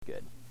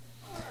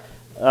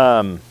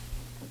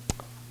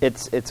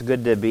It's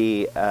good to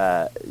be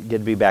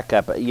back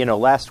up.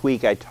 Last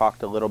week I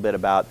talked a little bit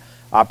about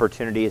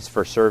opportunities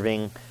for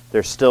serving.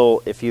 There's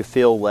still, if you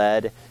feel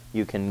led,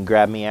 you can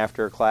grab me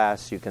after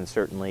class. You can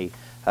certainly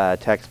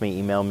text me,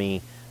 email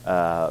me,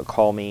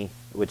 call me,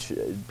 which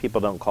people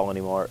don't call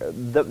anymore.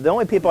 The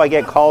only people I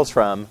get calls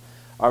from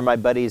are my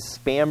buddies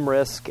Spam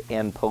Risk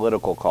and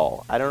Political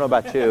Call. I don't know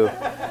about you,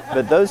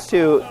 but those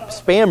two,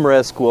 Spam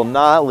Risk will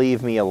not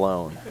leave me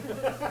alone.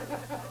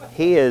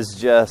 He is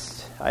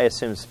just, I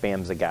assume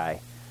Spam's a guy.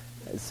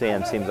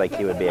 Sam seems like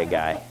he would be a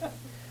guy.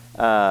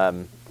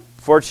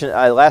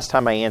 Fortunately, last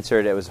time I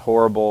answered, it was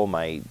horrible.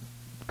 My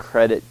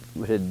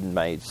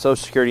my Social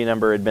Security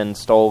number had been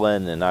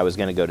stolen, and I was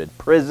going to go to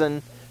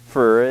prison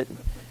for it.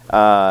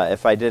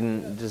 If I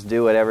didn't just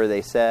do whatever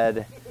they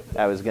said,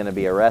 I was going to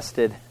be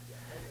arrested,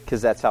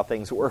 because that's how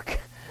things work.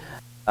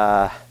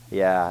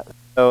 Yeah.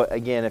 So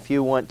again, if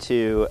you want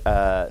to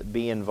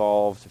be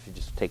involved, if you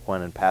just take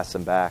one and pass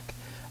them back,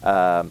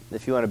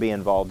 if you want to be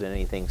involved in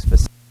anything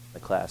specific in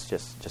the class,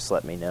 just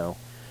let me know.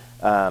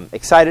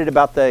 Excited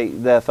about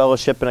the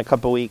fellowship in a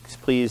couple weeks.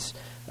 Please,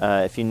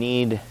 if you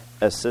need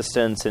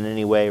assistance in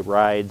any way,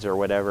 rides or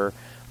whatever,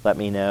 let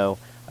me know.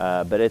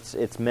 But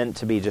it's meant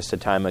to be just a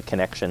time of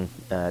connection,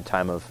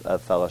 time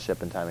of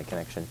fellowship and time of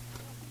connection.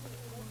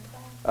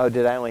 Oh,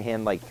 did I only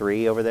hand like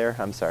 3 over there?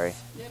 I'm sorry.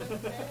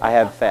 I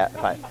have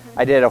 5.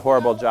 I did a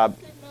horrible job.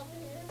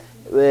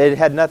 It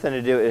had nothing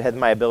to do, it had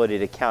my ability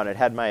to count. It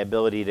had my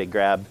ability to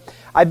grab.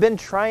 I've been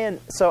trying,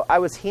 so I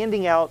was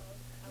handing out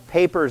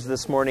papers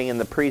this morning in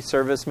the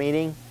pre-service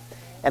meeting,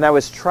 and I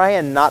was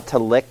trying not to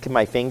lick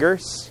my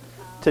fingers.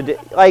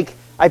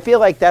 I feel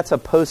like that's a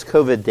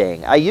post-COVID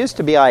thing. I used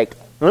to be like,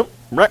 and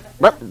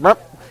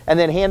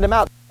then hand them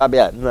out. I'll be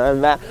like,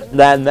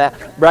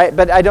 right?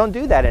 But I don't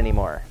do that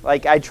anymore.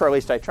 At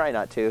least I try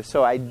not to.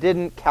 So I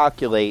didn't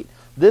calculate.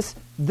 This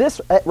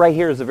right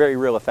here is a very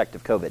real effect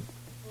of COVID.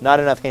 Not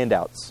enough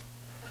handouts.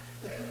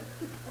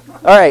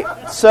 All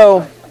right,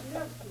 so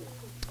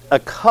a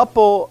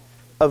couple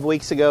of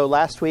weeks ago,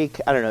 last week,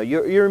 I don't know,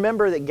 you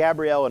remember that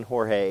Gabrielle and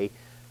Jorge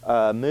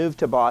moved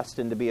to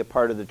Boston to be a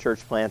part of the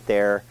church plant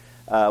there.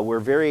 We're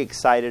very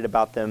excited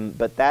about them,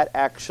 but that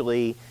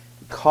actually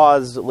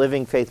caused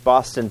Living Faith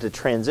Boston to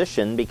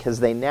transition because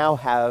they now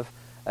have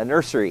a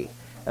nursery,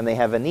 and they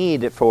have a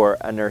need for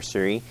a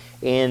nursery.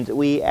 And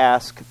we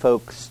ask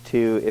folks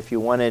to, if you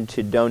wanted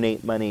to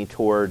donate money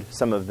toward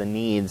some of the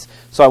needs.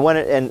 So I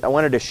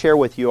wanted to share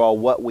with you all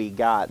what we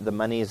got, the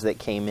monies that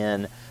came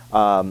in.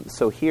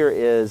 So here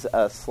is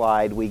a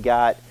slide. We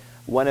got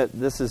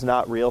this is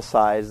not real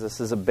size. This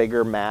is a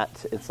bigger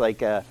mat. It's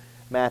like a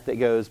mat that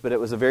goes, but it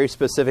was a very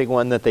specific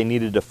one that they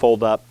needed to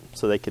fold up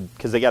so they could,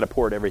 because they got to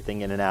port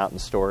everything in and out and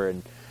store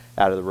and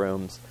out of the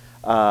rooms.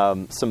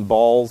 Some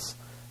balls,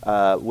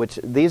 which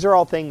these are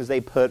all things they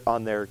put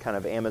on their kind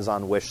of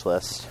Amazon wish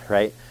list,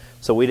 right?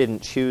 So we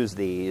didn't choose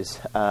these.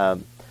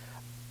 I've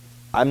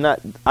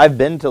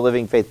been to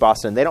Living Faith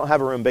Boston. They don't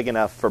have a room big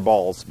enough for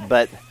balls,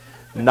 but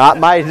not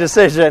my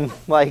decision.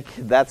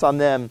 That's on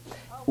them.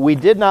 We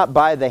did not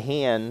buy the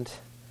hand.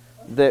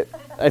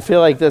 I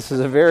feel like this is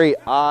a very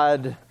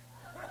odd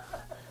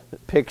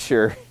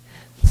picture.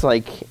 It's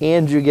like,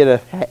 and you get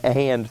a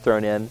hand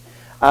thrown in.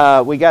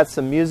 We got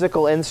some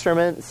musical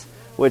instruments,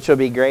 which will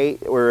be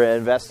great. We're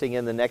investing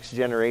in the next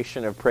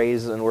generation of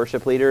praise and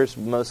worship leaders.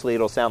 Mostly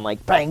it'll sound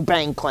like bang,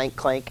 bang, clank,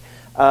 clank.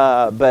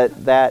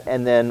 But that,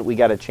 and then we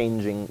got a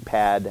changing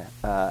pad,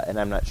 and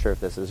I'm not sure if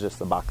this is just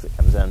the box that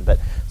comes in. But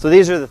so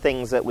these are the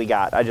things that we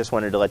got. I just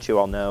wanted to let you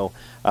all know,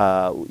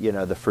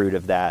 the fruit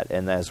of that,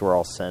 and as we're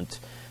all sent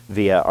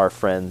via our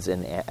friends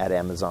at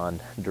Amazon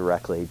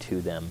directly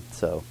to them.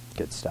 So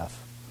good stuff.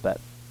 But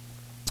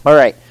all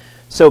right,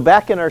 so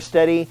back in our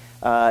study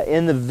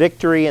in the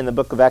victory in the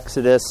book of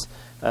Exodus,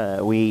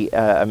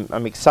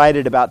 I'm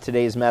excited about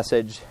today's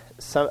message.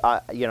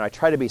 I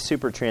try to be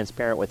super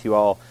transparent with you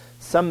all.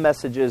 Some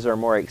messages are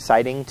more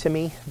exciting to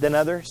me than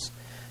others,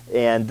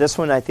 and this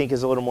one I think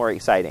is a little more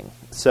exciting.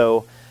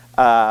 So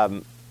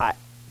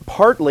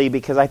partly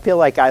because I feel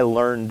like I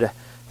learned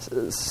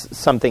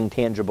something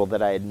tangible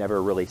that I had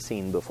never really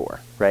seen before,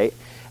 right?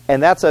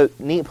 And that's a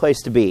neat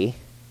place to be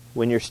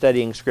when you're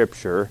studying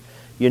Scripture.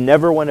 You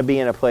never want to be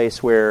in a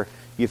place where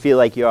you feel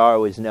like you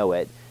always know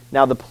it.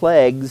 Now, the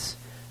plagues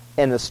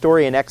and the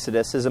story in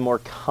Exodus is a more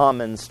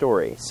common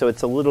story, so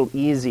it's a little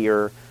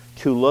easier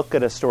to look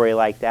at a story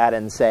like that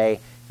and say,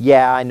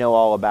 yeah, I know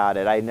all about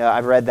it. I know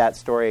I've read that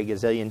story a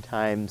gazillion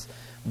times.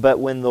 But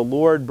when the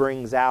Lord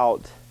brings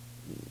out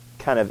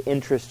kind of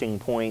interesting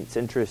points,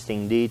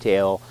 interesting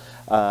detail,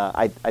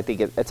 I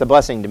think it's a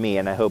blessing to me,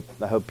 and I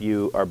hope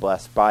you are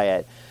blessed by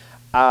it.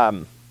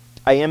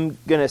 I am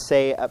going to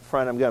say up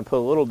front, I'm going to put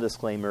a little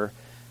disclaimer.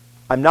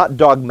 I'm not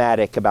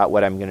dogmatic about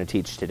what I'm going to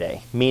teach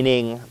today,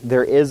 meaning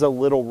there is a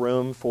little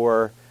room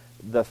for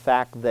the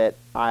fact that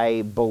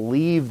I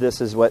believe this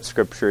is what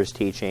Scripture is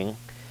teaching.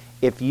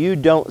 If you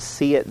don't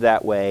see it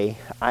that way,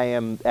 I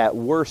am at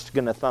worst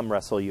going to thumb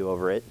wrestle you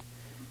over it.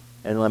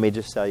 And let me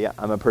just tell you,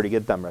 I'm a pretty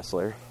good thumb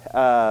wrestler.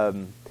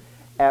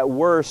 at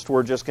worst,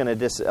 we're just going to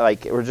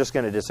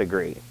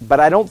disagree. But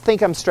I don't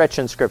think I'm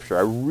stretching Scripture.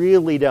 I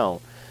really don't,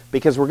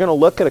 because we're going to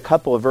look at a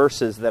couple of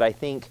verses that I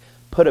think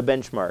put a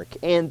benchmark.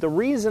 And the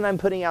reason I'm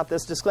putting out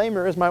this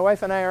disclaimer is my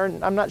wife and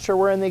I'm not sure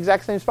we're in the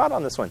exact same spot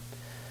on this one.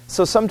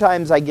 So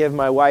sometimes I give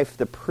my wife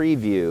the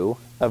preview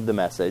of the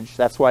message.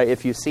 That's why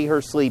if you see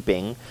her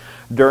sleeping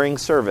during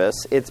service,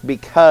 it's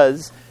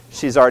because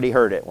she's already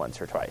heard it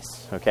once or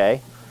twice,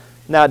 okay?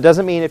 Now, it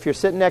doesn't mean if you're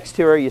sitting next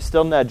to her, you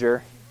still nudge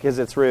her, because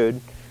it's rude,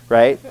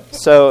 right?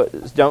 So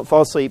don't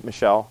fall asleep,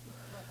 Michelle.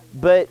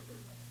 But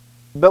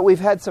we've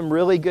had some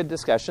really good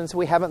discussions.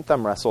 We haven't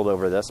thumb wrestled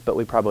over this, but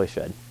we probably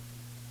should.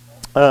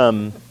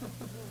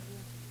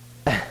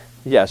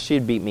 Yeah,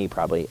 she'd beat me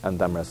probably on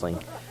thumb wrestling,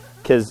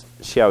 because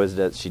she always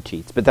does. She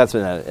cheats, but that's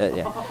what.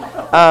 Yeah.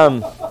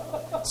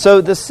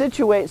 So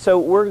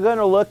we're going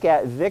to look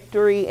at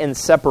victory and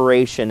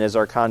separation as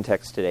our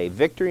context today.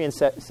 Victory and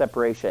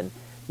separation.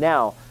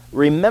 Now,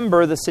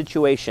 remember the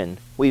situation.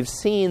 We've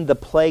seen the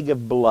plague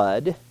of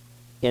blood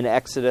in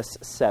Exodus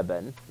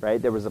 7,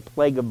 right? There was a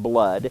plague of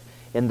blood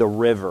in the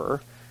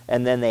river,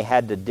 and then they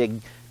had to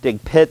dig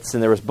pits,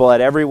 and there was blood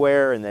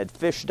everywhere, and the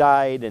fish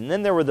died, and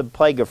then there were the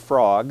plague of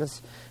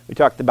frogs. We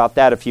talked about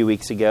that a few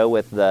weeks ago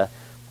with the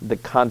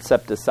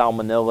concept of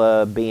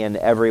salmonella being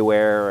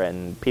everywhere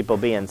and people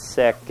being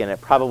sick, and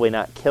it probably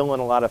not killing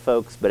a lot of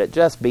folks, but it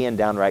just being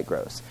downright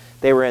gross.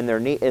 They were in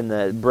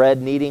the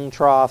bread kneading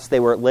troughs.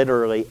 They were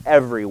literally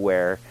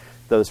everywhere,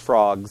 those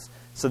frogs.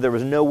 So there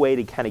was no way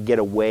to kind of get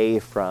away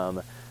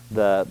from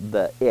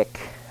the ick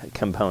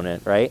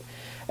component, right?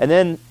 And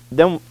then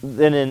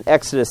in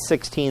Exodus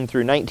 16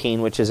 through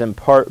 19, which is in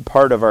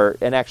part of our,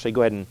 and actually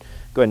go ahead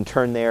and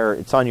turn there.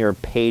 It's on your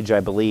page,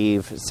 I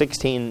believe,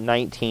 16,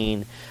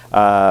 19.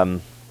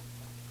 And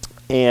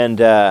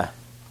the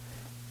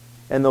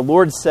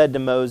Lord said unto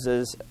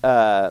Moses,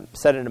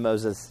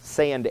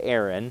 say unto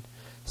Aaron,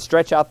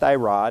 stretch out thy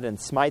rod and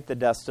smite the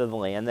dust of the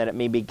land, that it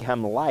may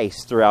become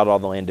lice throughout all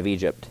the land of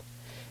Egypt.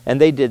 And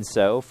they did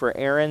so, for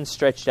Aaron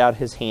stretched out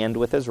his hand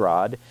with his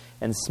rod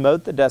and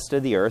smote the dust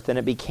of the earth, and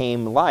it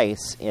became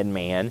lice in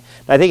man.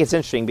 And I think it's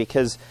interesting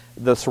because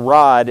this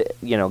rod,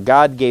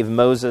 God gave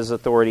Moses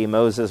authority.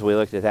 Moses, we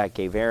looked at that,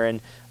 gave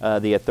Aaron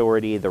the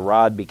authority. The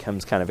rod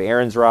becomes kind of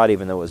Aaron's rod,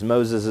 even though it was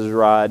Moses'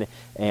 rod,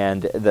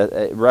 and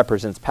it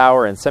represents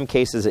power. In some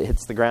cases, it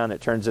hits the ground,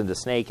 it turns into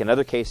snake. In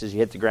other cases, you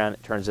hit the ground,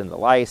 it turns into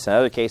lice. In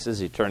other cases,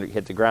 hit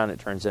the ground, it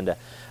turns into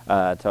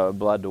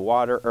blood to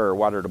water, or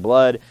water to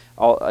blood.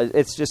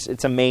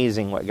 It's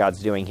amazing what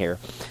God's doing here.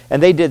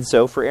 And they did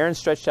so, for Aaron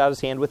stretched out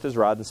his hand with his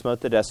rod and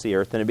smote the dust of the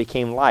earth, and it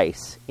became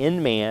lice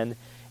in man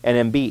and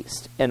in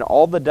beast. And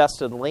all the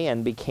dust of the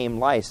land became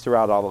lice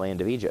throughout all the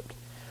land of Egypt.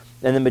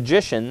 And the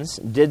magicians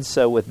did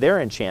so with their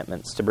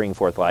enchantments to bring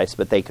forth lice,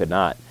 but they could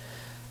not.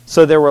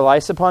 So there were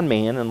lice upon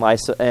man and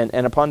lice and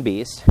upon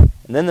beast. And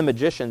then the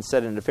magicians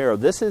said unto Pharaoh,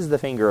 this is the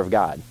finger of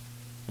God.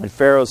 And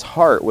Pharaoh's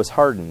heart was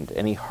hardened,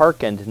 and he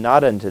hearkened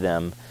not unto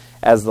them,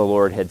 as the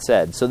Lord had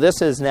said. So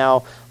this is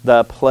now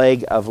the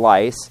plague of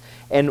lice.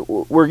 And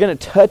we're going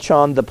to touch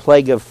on the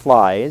plague of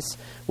flies,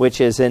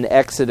 which is in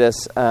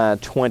Exodus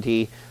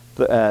 20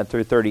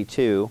 through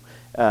 32.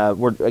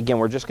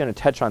 We're just going to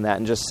touch on that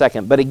in just a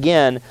second. But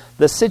again,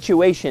 the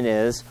situation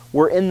is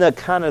we're in the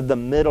kind of the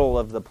middle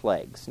of the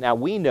plagues. Now,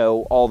 we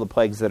know all the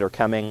plagues that are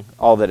coming,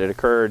 all that had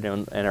occurred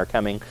and are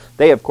coming.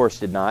 They, of course,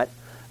 did not.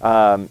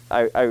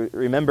 I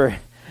remember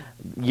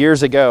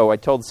years ago, I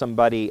told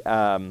somebody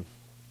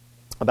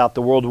about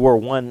the World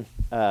War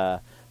I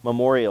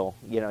memorial,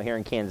 here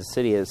in Kansas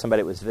City.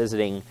 Somebody was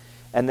visiting,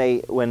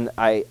 and when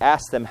I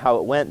asked them how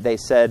it went, they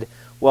said,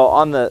 "Well,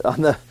 on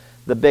the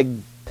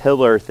big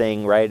pillar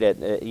thing, right at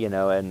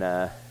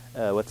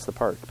what's the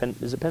park?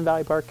 Is it Penn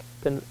Valley Park?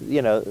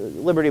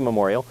 Liberty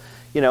Memorial.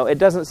 It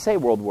doesn't say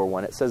World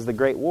War I. It says the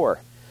Great War."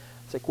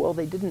 It's like, well,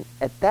 they didn't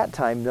at that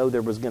time know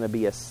there was going to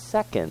be a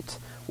second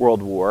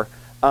World War.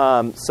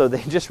 So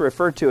they just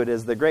referred to it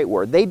as the Great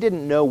War. They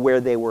didn't know where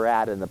they were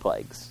at in the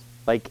plagues.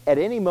 Like, at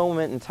any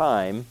moment in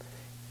time,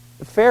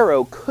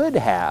 Pharaoh could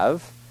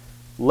have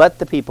let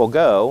the people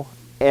go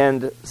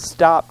and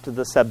stopped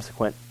the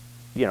subsequent,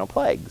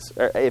 plagues,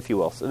 if you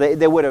will. So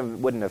they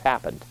wouldn't have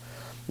happened.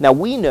 Now,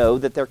 we know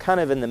that they're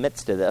kind of in the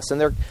midst of this, and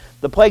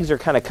the plagues are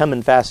kind of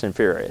coming fast and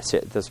furious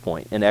at this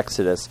point in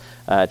Exodus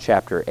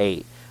chapter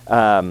 8.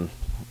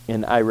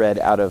 And I read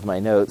out of my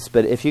notes,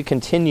 but if you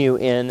continue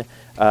in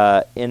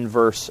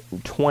verse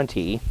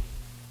 20,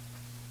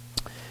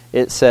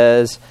 it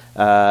says,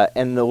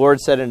 and the Lord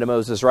said unto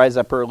Moses, rise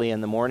up early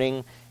in the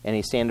morning, and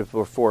he standeth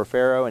before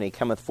Pharaoh, and he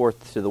cometh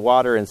forth to the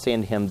water, and say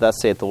unto him, thus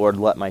saith the Lord,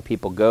 let my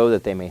people go,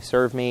 that they may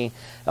serve me.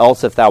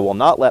 Else if thou wilt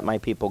not let my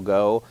people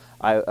go,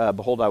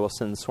 behold, I will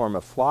send a swarm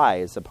of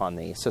flies upon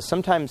thee. So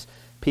sometimes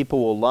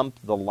people will lump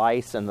the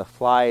lice and the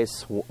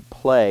flies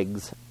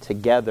plagues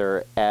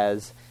together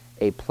as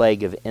a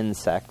plague of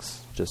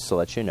insects, just to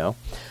let you know,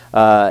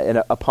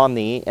 and upon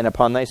thee, and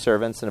upon thy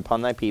servants, and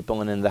upon thy people,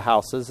 and in the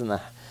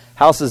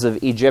houses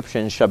of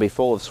Egyptians shall be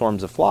full of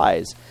swarms of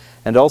flies,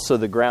 and also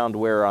the ground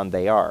whereon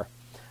they are.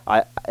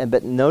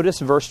 But notice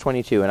verse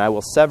 22, and I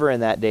will sever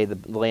in that day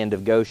the land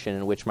of Goshen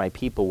in which my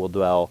people will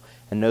dwell,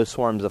 and no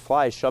swarms of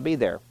flies shall be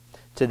there,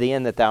 to the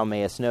end that thou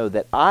mayest know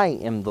that I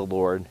am the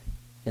Lord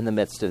in the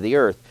midst of the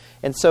earth.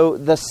 And so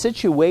the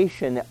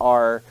situation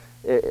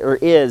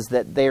is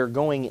that they're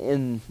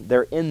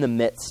in the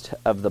midst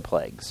of the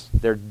plagues.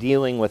 They're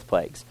dealing with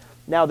plagues.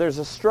 Now, there's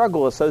a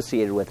struggle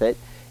associated with it.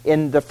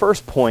 In the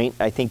first point,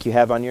 I think you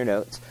have on your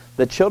notes,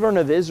 the children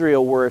of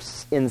Israel were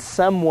in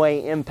some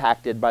way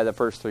impacted by the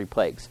first 3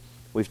 plagues.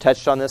 We've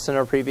touched on this in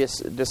our previous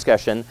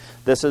discussion.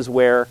 This is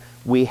where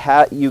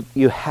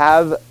you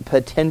have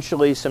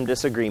potentially some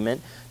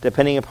disagreement,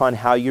 depending upon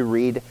how you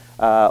read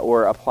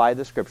or apply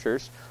the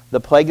scriptures. The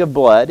plague of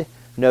blood,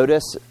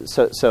 notice,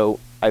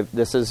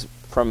 this is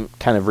from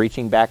kind of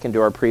reaching back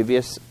into our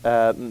previous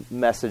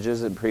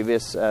messages and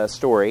previous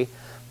story.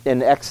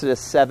 In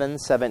Exodus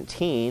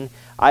 7:17,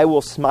 I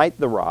will smite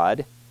the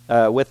rod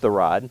with the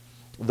rod,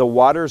 the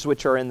waters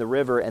which are in the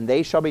river, and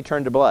they shall be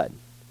turned to blood.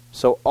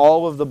 So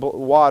all of the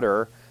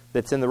water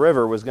that's in the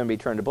river was going to be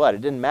turned to blood.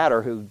 It didn't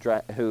matter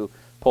who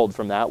pulled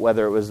from that,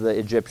 whether it was the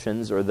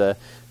Egyptians or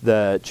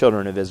the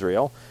children of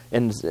Israel.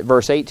 In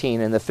verse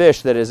 18, and the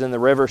fish that is in the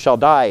river shall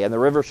die, and the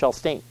river shall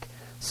stink.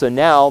 So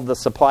now the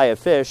supply of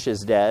fish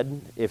is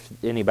dead, if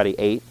anybody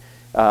ate.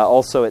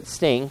 Also it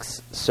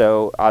stinks,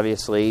 so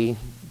obviously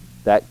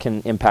that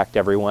can impact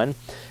everyone.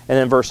 And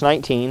then verse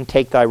 19,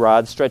 take thy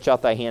rod, stretch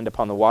out thy hand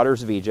upon the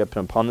waters of Egypt,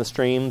 and upon the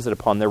streams, and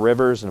upon their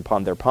rivers, and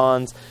upon their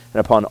ponds, and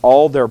upon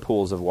all their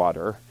pools of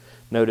water.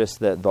 Notice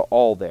the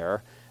all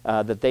there,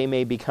 that they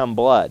may become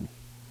blood,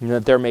 and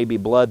that there may be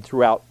blood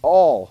throughout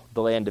all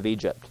the land of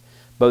Egypt,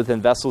 both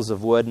in vessels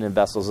of wood and in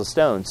vessels of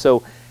stone.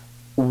 So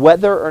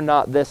whether or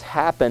not this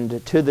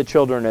happened to the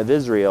children of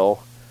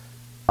Israel,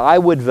 I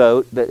would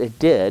vote that it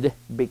did,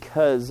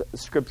 because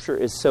Scripture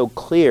is so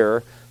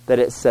clear that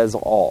it says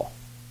all,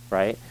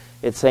 right?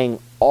 It's saying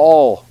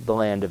all the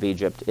land of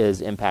Egypt is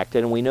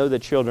impacted, and we know the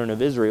children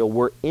of Israel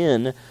were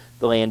in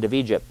the land of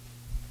Egypt.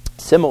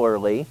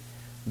 Similarly,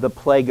 the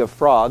plague of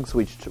frogs,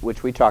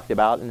 which we talked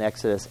about in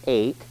Exodus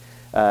 8,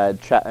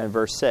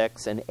 verse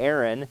 6, and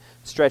Aaron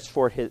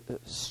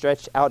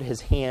stretched out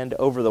his hand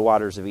over the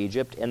waters of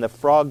Egypt, and the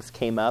frogs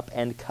came up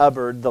and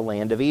covered the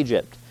land of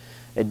Egypt.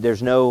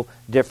 There's no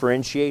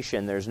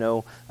differentiation. There's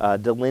no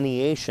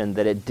delineation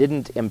that it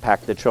didn't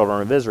impact the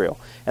children of Israel.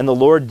 And the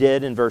Lord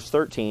did, in verse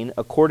 13,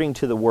 according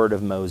to the word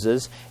of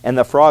Moses, and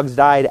the frogs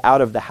died out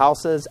of the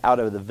houses, out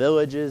of the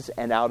villages,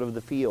 and out of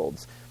the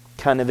fields.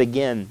 Kind of,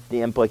 again,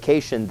 the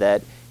implication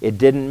that it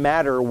didn't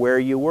matter where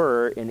you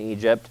were in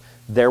Egypt,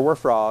 there were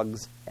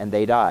frogs, and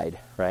they died,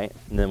 right?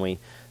 And then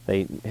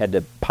they had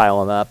to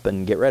pile them up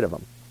and get rid of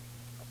them.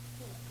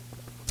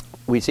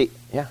 We see,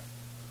 yeah.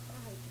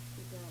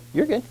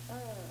 You're good.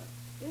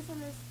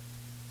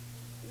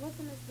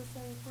 Wasn't this the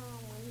same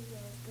time when he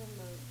asked them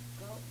to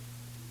go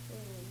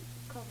and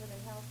cover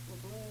their house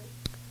with blood?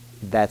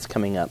 That's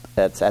coming up.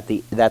 That's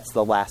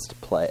the last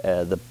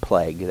the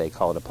plague. They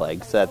call it a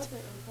plague. So that's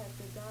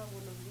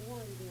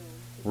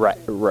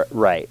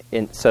right.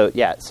 And so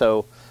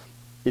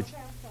if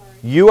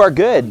you are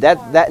good,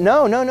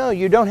 no,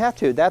 you don't have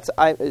to.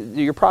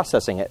 You're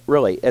processing it.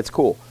 Really, it's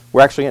cool.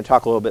 We're actually going to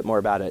talk a little bit more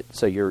about it.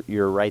 So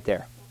you're right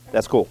there.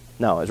 That's cool.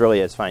 No, it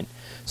really is fine.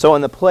 So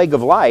in the plague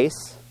of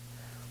lice,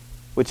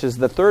 which is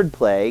the third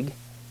plague,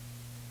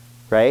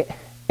 right?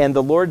 And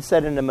the Lord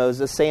said unto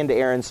Moses, say unto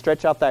Aaron,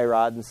 stretch out thy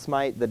rod and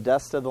smite the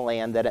dust of the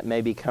land, that it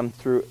may become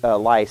through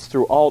lice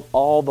through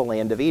all the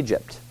land of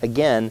Egypt.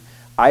 Again,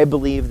 I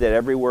believe that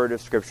every word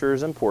of Scripture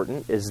is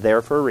important, is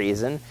there for a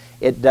reason.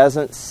 It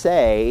doesn't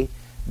say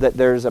that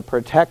there's a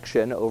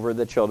protection over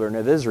the children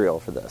of Israel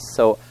for this.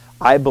 So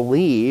I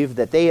believe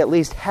that they at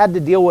least had to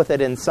deal with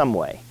it in some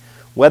way.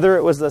 Whether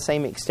it was the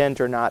same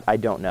extent or not, I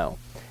don't know.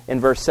 In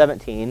verse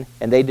 17,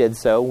 and they did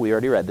so, we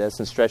already read this,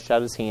 and stretched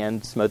out his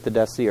hand, smote the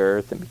dust of the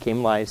earth, and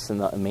became lice, and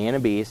the man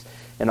and beast,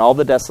 and all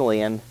the dust of the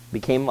land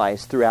became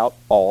lice throughout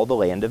all the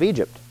land of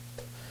Egypt.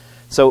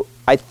 So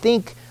I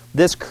think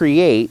this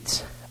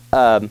creates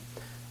a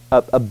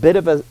bit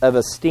of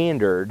a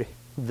standard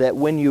that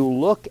when you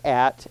look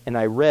at, and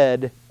I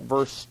read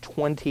verse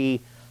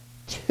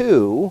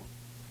 22,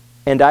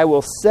 and I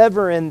will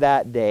sever in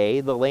that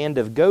day the land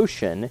of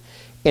Goshen,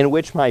 in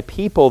which my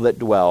people that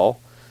dwell,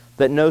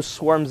 that no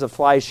swarms of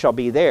flies shall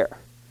be there.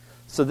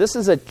 So this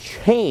is a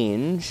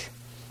change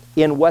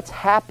in what's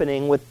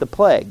happening with the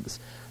plagues.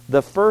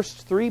 The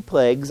first 3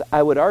 plagues,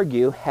 I would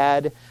argue,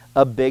 had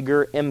a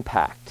bigger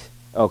impact,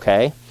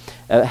 okay?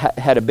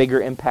 Had a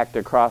bigger impact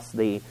across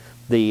the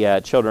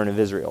children of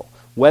Israel.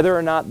 Whether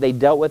or not they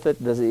dealt with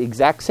it the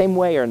exact same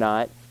way or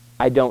not,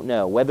 I don't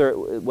know.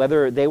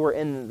 Whether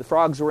the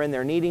frogs were in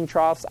their kneading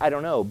troughs, I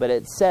don't know. But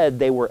it said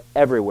they were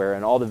everywhere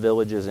in all the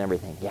villages and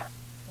everything. Yeah.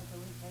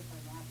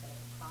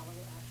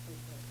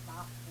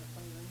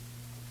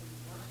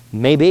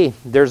 Maybe.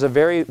 There's a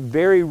very,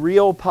 very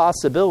real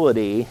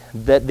possibility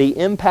that the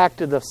impact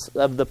of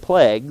the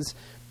plagues,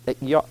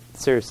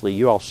 seriously,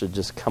 you all should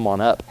just come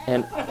on up.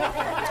 And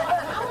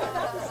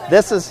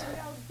this is...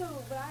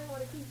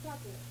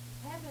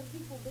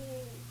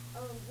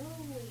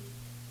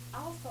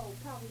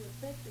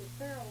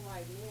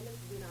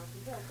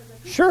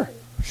 Sure.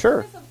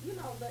 The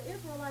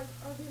Israelites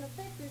are being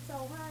affected, so how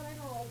are they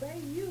going to obey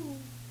you?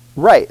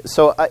 Right.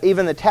 So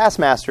even the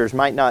taskmasters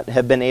might not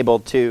have been able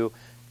to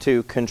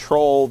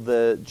control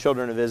the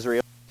children of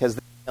Israel because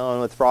they're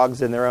dealing with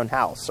frogs in their own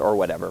house or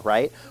whatever,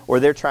 right? Or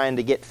they're trying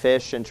to get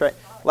fish and try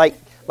like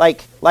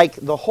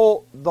the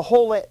whole.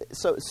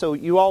 So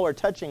you all are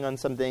touching on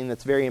something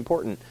that's very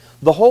important.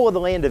 The whole of the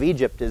land of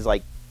Egypt is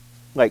like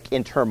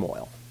in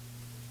turmoil.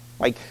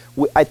 I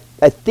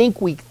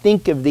think we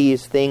think of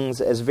these things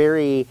as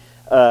very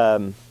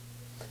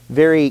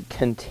very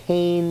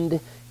contained.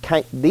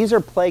 These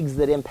are plagues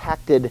that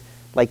impacted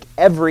like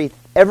every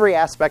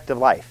aspect of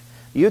life.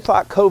 You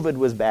thought COVID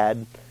was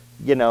bad,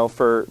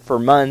 for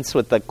months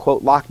with the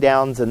quote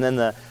lockdowns and then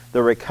the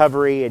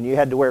recovery, and you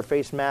had to wear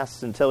face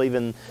masks until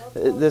even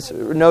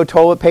no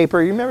toilet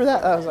paper. You remember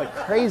that? That was like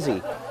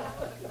crazy.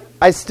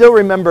 I still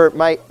remember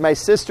my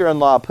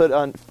sister-in-law put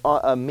on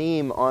a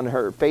meme on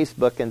her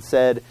Facebook and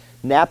said,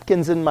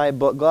 "Napkins in my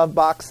glove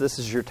box. This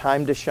is your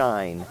time to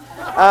shine."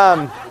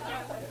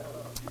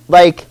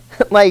 Like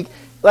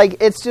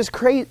it's just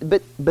crazy,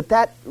 but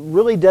that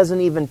really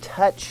doesn't even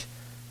touch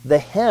the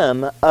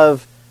hem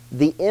of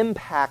the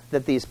impact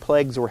that these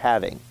plagues were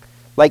having.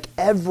 Like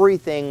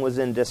everything was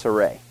in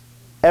disarray.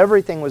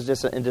 Everything was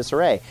just in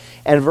disarray.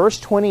 And verse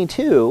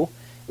 22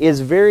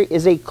 is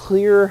a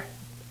clear,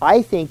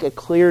 I think, a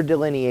clear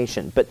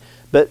delineation. But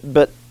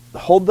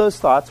hold those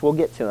thoughts. We'll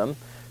get to them.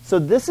 So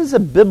this is a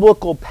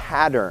biblical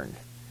pattern,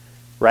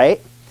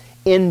 right?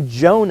 In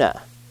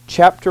Jonah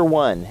chapter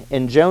 1,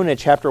 and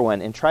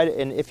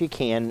if you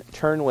can,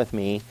 turn with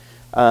me.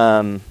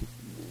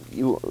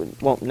 You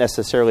won't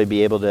necessarily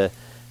be able to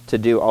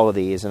do all of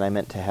these, and I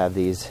meant to have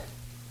these.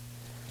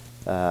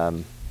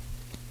 And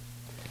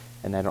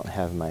I don't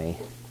have my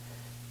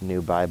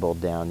new Bible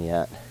down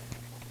yet.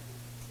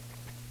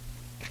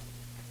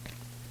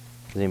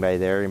 Is anybody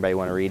there? Anybody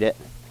want to read it?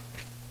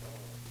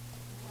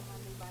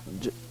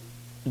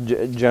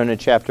 Jonah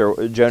chapter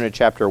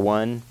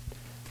 1.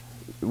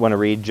 You want to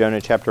read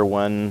Jonah chapter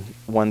 1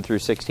 through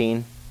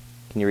 16?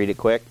 Can you read it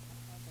quick?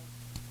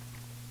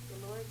 The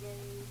Lord gave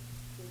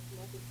this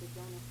message to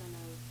Jonah, son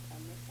of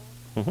Amittai.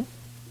 Mm-hmm.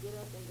 Get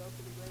up and go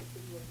to the great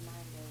city of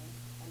Nineveh.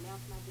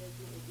 Announce my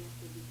judgment against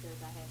it, because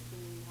I have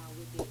seen how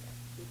wicked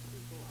this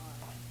people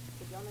are.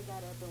 So Jonah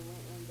got up and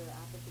went in the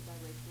opposite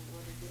direction in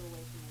order to get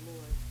away from the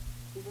Lord.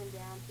 He went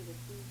down to the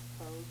sea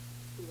coast,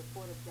 to the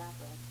port of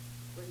Joppa,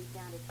 where he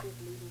found a ship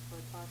leaving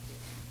for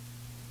Tarshish.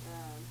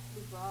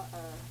 He brought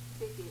a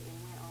ticket and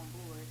went on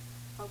board,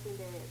 hoping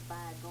that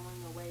by going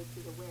away to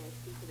the west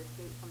he could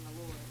escape from the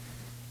Lord.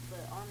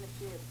 But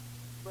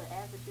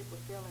as the ship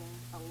was sailing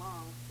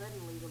along,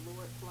 suddenly the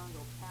Lord flung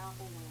a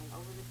powerful wind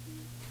over the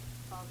sea,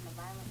 causing a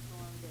violent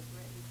storm that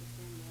threatened to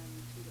send them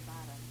to the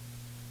bottom.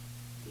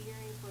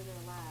 Fearing for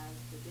their lives,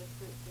 the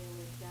desperate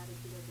sailors shouted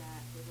to their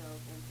God for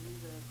help and threw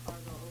the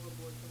cargo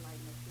overboard to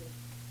lighten the ship.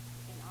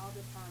 And all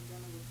this time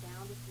Jonah was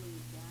sound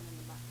asleep down in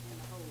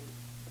the hold.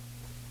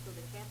 So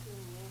the captain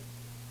went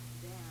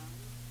down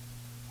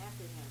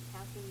after him.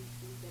 "How can you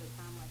sleep at a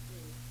time like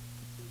this?"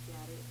 he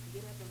shouted.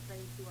 "Get up and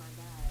pray to our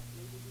God.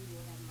 Maybe he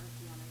will have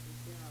mercy on us and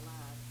spare our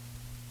lives."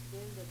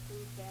 Then the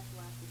crew cast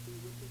lots to see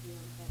which of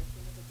them had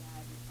offended the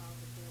God and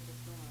caused a terrible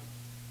storm.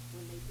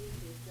 When they did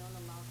this,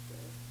 Jonah lost the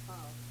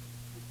cause.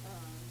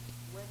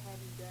 "What have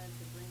you done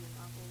to bring this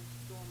awful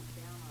storm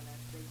down on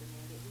us?" they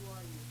demanded. "Who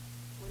are you?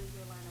 What is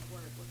your line of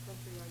work? What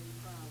country are you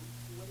from?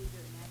 What is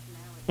your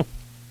nationality?"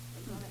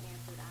 And Jonah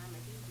answered, "I am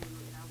a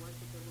Hebrew, and I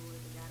worship the Lord,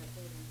 the God of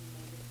heaven, who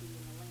made the sea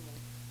and the land."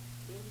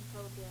 Then he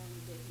told them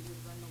that he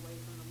would run away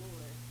from the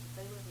Lord. The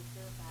sailors were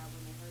terrified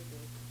when they heard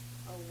this.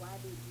 "Oh, why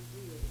did you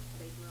do it?"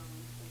 they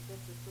groaned. And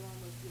since the storm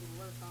was getting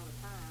worse all the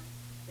time,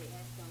 they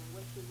asked him,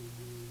 "What should we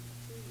do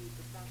to you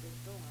to stop this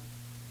storm?"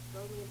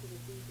 "Throw me into the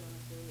sea,"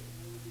 Jonah said,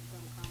 "and it will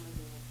become calm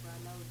again, for I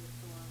know this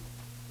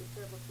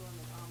terrible storm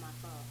is all my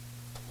fault."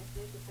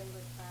 Instead, the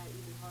sailors tried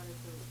even harder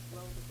to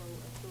row the boat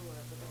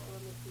ashore, but the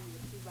storm at sea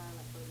was too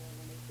violent for them,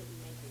 and they couldn't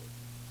make it.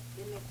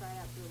 Then they cried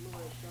out to the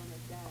Lord,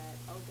 Jonah's God.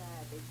 "Oh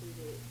God," they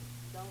pleaded,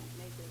 "don't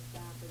make us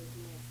die for this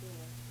man's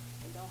sin,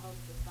 and don't hold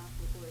us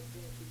responsible for his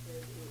death,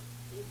 because it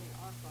isn't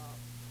our fault.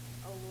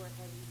 Oh Lord,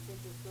 have you sent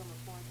this storm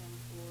upon him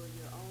for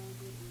your own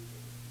good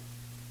reason?"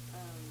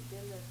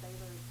 Then the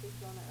sailors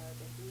picked Jonah up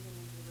and threw him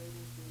into the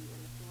raging sea,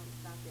 and the storm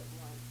stopped at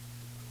once.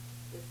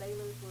 The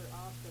sailors were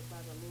awestruck by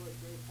the Lord's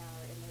great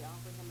power, and they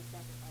offered him a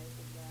sacrifice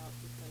of vows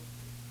to praise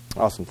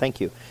him. Awesome,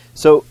 thank you.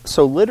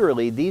 So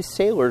literally, these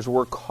sailors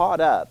were caught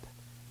up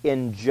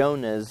in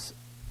Jonah's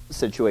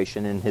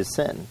situation, in his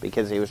sin,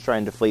 because he was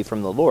trying to flee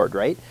from the Lord,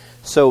 right?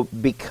 So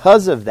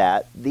because of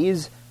that,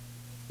 these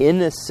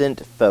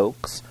innocent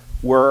folks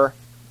were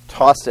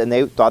tossed, and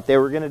they thought they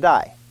were going to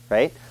die,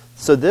 right?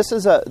 So this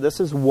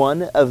is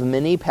one of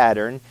many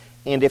pattern.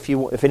 And if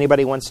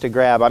anybody wants to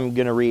grab, I'm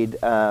going to read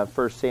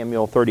 1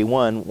 Samuel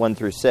 31, 1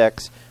 through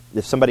 6.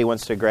 If somebody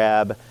wants to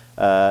grab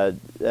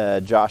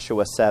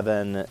Joshua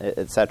 7,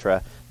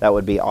 etc., that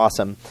would be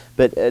awesome.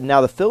 But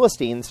now the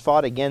Philistines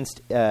fought against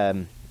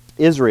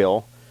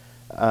Israel.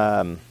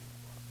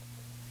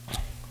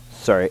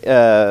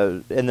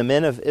 And the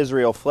men of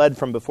Israel fled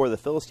from before the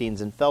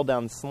Philistines and fell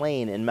down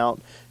slain in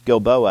Mount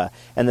Gilboa.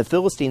 And the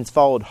Philistines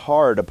followed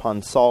hard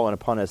upon Saul and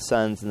upon his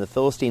sons. And the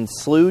Philistines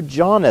slew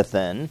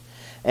Jonathan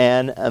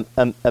and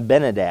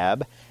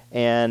Abinadab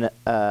and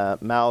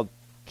Malchishua.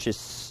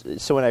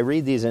 So when I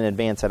read these in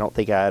advance, I don't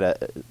think I had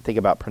to think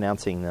about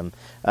pronouncing them.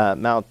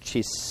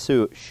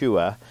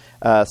 Malchishua,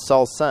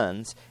 Saul's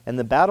sons. And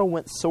the battle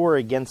went sore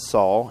against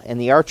Saul, and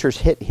the archers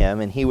hit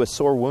him, and he was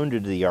sore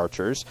wounded to the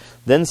archers.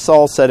 Then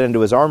Saul said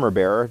unto his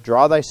armor-bearer,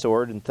 Draw thy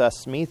sword, and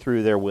thrust me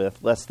through therewith,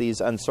 lest these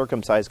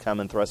uncircumcised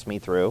come and thrust me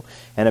through,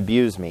 and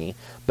abuse me.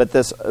 But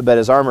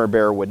his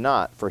armor-bearer would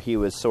not, for he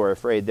was sore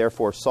afraid.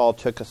 Therefore Saul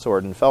took a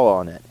sword and fell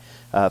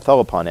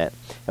upon it.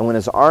 And when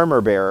his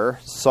armor-bearer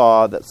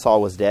saw that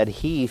Saul was dead,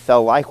 he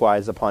fell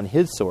likewise upon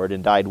his sword,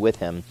 and died with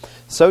him.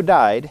 So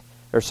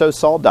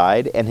Saul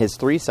died, and his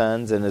 3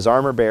 sons, and his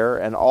armor-bearer,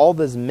 and all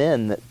his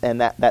men,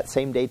 and that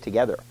same day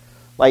together.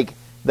 Like,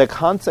 the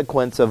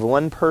consequence of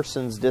one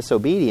person's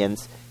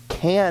disobedience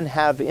can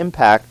have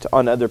impact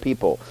on other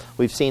people.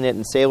 We've seen it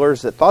in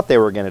sailors that thought they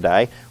were going to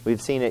die.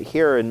 We've seen it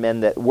here in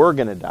men that were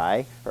going to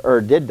die,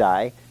 or did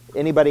die.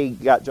 Anybody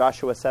got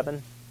Joshua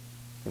 7?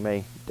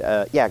 Anybody?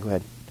 Yeah, go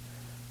ahead.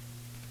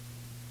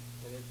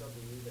 And it shall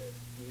be that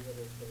he that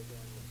is taken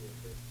with the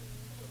Christian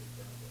shall be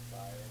burned with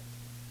fire,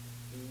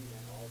 he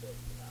and all that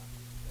he hath,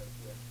 as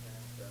he hath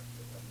transgressed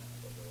the covenant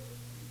of the Lord,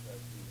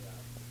 because he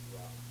hath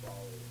wrought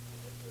folly in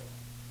Israel.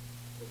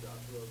 So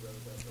Joshua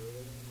rose up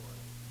early in the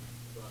morning,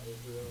 and brought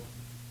Israel,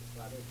 the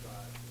tribe of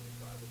Gad, and the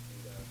tribe of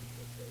Judah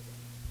was taken.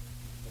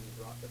 And he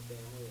brought the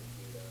family of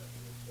Judah,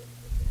 and he took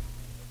the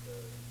family of the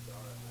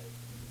Zarahites,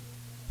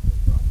 and he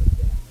brought the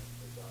family of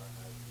the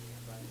Zarahites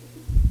man by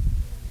man,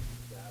 and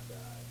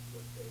Zabdi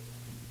was taken.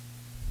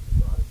 He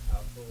brought his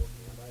household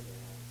man by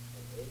man,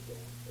 and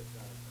Achan, the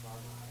son of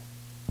Carmi,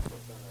 the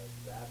son of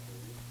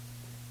Zabdi,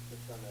 the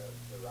son of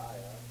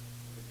Zariah,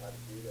 the tribe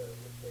of Judah,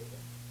 was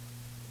taken.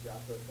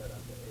 Joshua said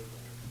unto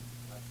Achan,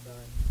 My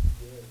son,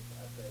 give,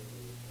 I pray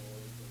thee,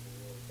 glory to the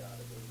Lord God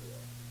of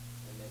Israel,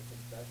 and make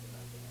confession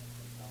unto him,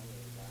 and tell me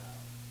now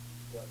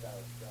what thou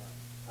hast done.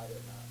 Hide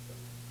it not from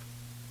me.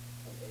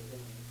 And Achan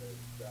answered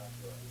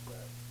Joshua and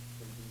said,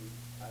 Indeed,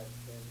 I have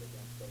sinned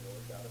against the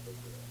Lord God of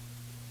Israel,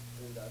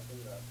 and thus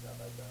have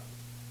I done.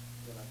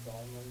 When I saw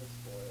among the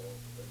spoils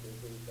the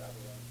goodly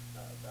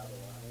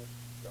Babylonish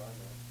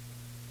garments,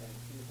 and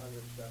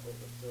 200 shekels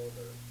of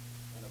silver,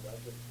 and a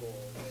wedge of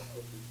gold, and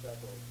 50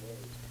 shekels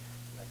weight,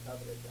 and I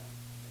coveted them,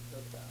 and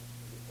took them,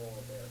 and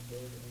behold, they are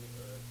hid in the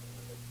earth in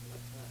the midst of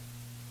my tent,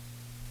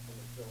 and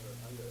the silver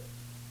under it.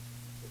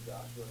 So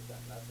Joshua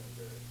sent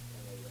messengers,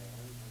 and they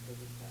ran unto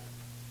the tent,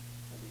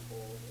 and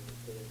behold, it was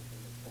hid in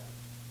the tent,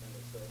 and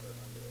the silver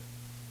under it.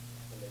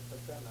 And they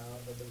took them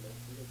out of the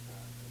midst of the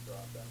tent, and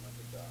brought them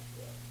unto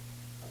Joshua,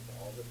 unto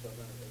all the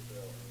children of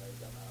Israel, and laid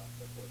them out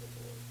before the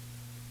Lord.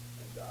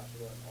 And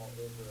Joshua and all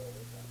Israel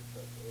with him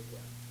took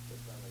Achan, the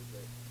son of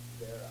Zeri,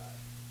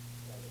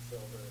 and the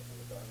silver, and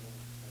the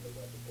garments, and the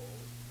wedge of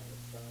gold, and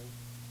his sons,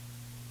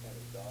 and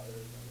his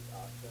daughters, and his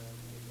oxen,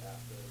 and his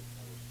asses,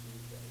 and his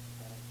sheep, and his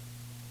tent,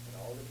 and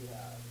all that he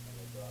had, and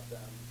they brought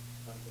them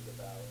unto the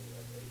valley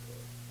of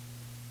Achor.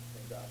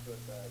 And Joshua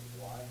said,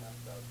 Why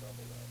hast thou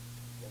troubled us?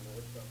 The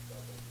Lord shall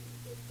trouble thee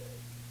this day.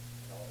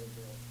 And all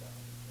Israel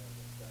stoned them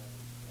with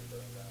stones, and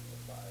burned them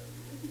with fire,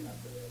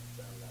 after they had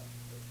stoned them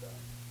with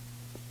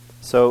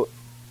stones.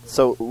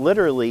 So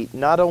literally,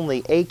 not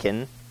only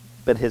Achan,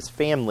 but his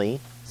family,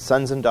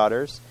 sons and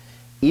daughters,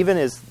 even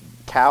his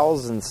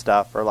cows and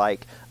stuff are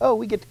like, oh,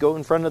 we get to go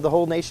in front of the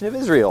whole nation of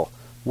Israel.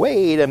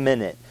 Wait a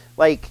minute.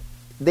 Like,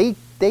 they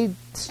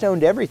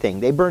stoned everything.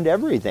 They burned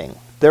everything.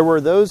 There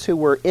were those who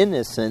were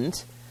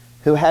innocent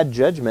who had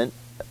judgment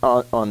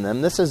on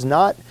them. This is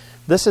not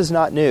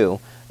new.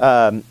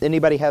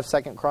 Anybody have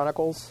 2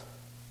 Chronicles?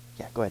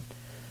 Yeah, go ahead.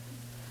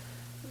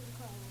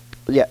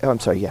 Yeah, I'm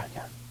sorry. Yeah.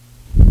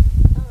 And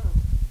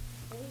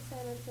he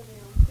said unto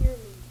them, Hear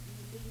me,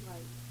 ye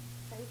Levites,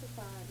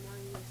 sanctify now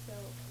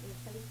yourself, and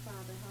sanctify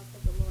the house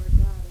of the Lord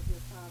God of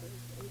your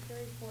fathers, and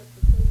carry forth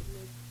the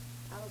cleanness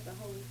out of the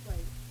holy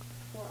place.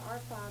 For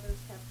our fathers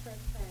have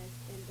trespassed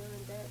and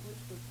done that which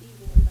was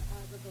evil in the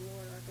eyes of the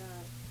Lord our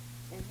God,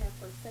 and have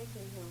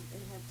forsaken him,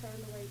 and have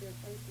turned away their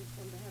faces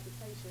from the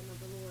habitation of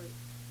the Lord,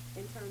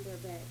 and turned their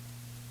backs.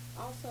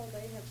 Also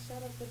they have shut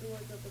up the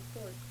doors of the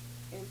court,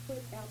 and put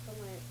out the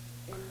lamp,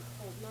 and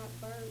have not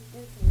burned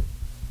incense,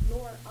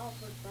 nor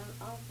offered burnt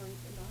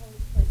offerings in the holy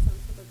place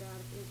unto the God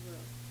of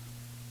Israel.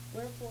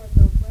 Wherefore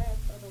the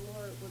wrath of the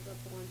Lord was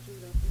upon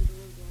Judah and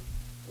Jerusalem,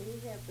 and he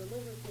hath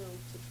delivered them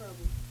to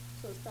trouble,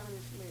 to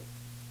astonishment,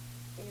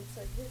 and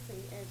to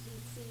hissing as ye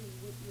see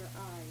with your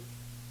eyes.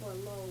 For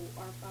lo,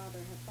 our father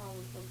hath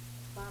fallen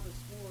by the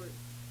sword,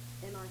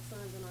 and our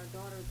sons and our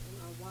daughters and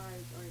our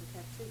wives are in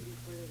captivity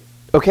for this.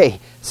 Okay,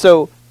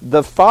 so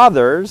the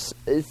fathers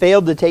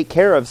failed to take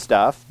care of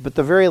stuff, but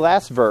the very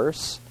last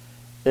verse,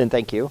 and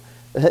thank you,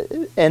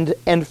 and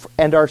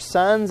our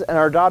sons and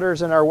our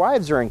daughters and our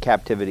wives are in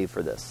captivity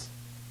for this.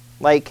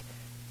 Like,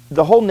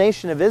 the whole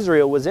nation of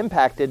Israel was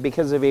impacted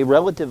because of a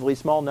relatively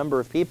small number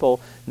of people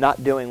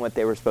not doing what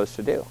they were supposed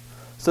to do.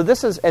 So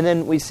this is, and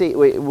then we see,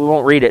 we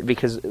won't read it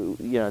because,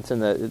 it's in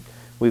the,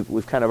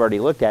 we've kind of already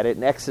looked at it.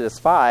 In Exodus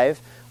 5,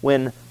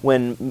 when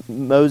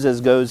Moses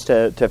goes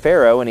to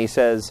Pharaoh and he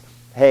says,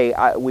 hey,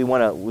 we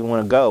want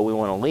to go, we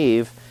want to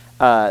leave,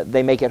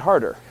 they make it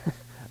harder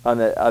on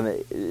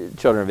the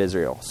children of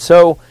Israel.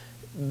 So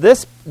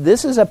this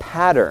is a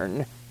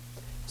pattern.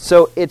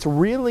 So it's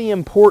really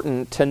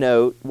important to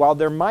note, while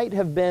there might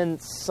have been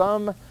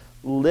some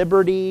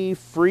liberty,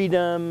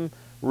 freedom,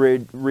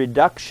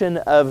 reduction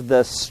of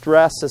the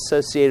stress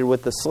associated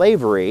with the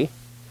slavery,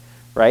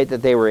 right,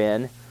 that they were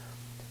in,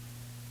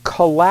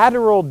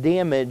 collateral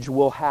damage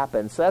will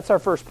happen. So that's our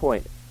first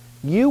point.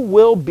 You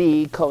will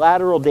be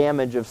collateral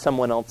damage of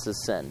someone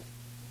else's sin.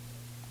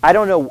 I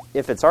don't know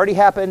if it's already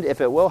happened, if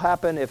it will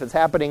happen, if it's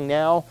happening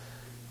now.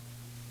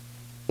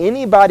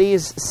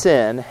 Anybody's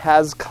sin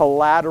has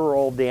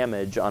collateral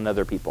damage on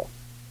other people.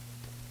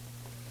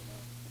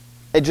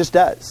 It just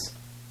does.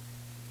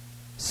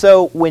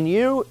 So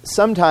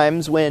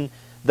sometimes when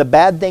the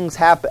bad things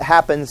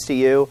happens to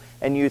you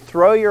and you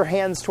throw your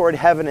hands toward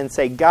heaven and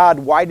say, God,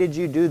 why did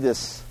you do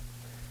this?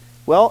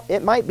 Well,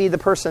 it might be the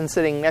person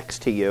sitting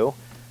next to you.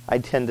 I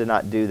tend to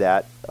not do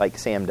that like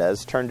Sam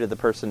does. Turn to the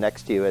person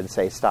next to you and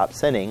say, stop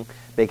sinning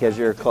because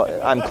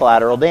I'm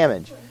collateral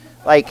damage.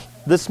 Like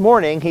this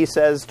morning, he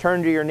says,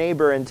 turn to your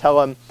neighbor and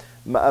tell him,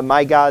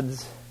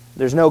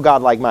 there's no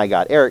God like my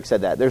God. Eric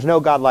said that. There's no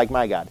God like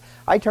my God.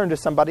 I turned to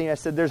somebody and I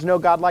said, there's no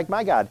God like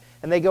my God.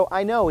 And they go,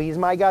 I know, he's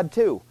my God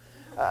too.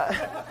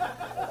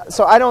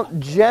 So I don't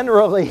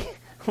generally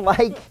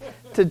like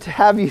to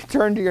have you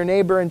turn to your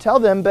neighbor and tell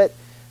them, but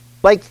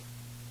like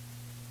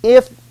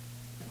if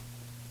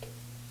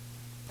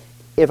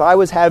I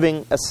was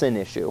having a sin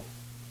issue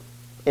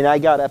and I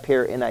got up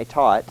here and I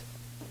taught,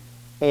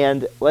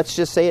 and let's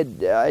just say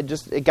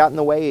it got in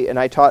the way and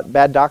I taught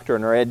bad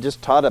doctrine, or I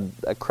just taught a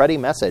cruddy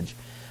message.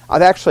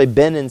 I've actually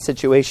been in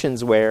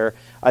situations where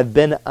I've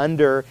been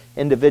under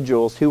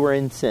individuals who were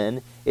in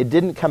sin. It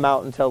didn't come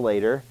out until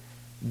later.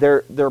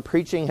 Their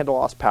preaching had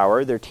lost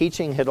power. Their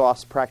teaching had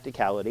lost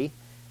practicality.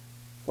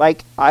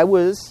 Like, I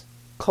was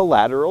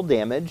collateral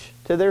damage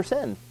to their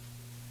sin.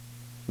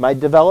 My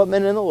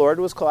development in the Lord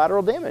was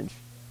collateral damage.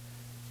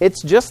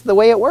 It's just the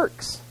way it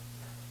works.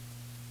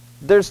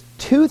 There's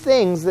two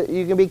things that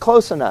you can be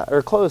close enough,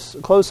 or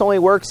close only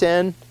works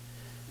in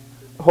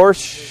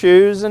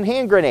horseshoes and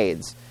hand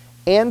grenades.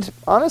 And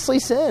honestly,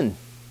 sin.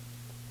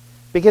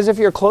 Because if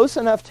you're close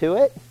enough to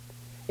it,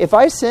 if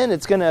I sin,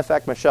 it's going to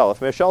affect Michelle.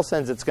 If Michelle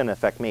sins, it's going to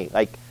affect me.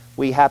 Like,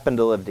 we happen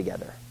to live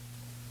together.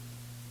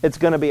 It's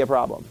going to be a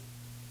problem.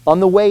 On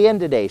the way in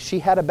today, she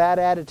had a bad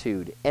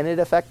attitude, and it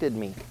affected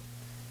me.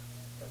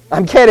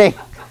 I'm kidding.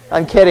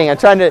 I'm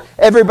trying to...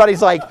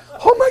 Everybody's like,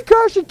 oh my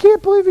gosh, I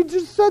can't believe he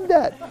just said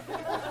that.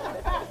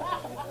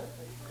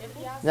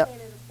 No.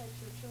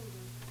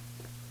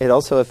 It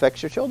also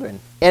affects your children.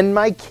 And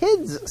my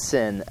kids'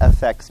 sin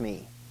affects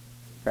me.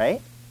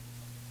 Right?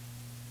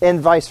 And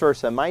vice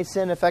versa. My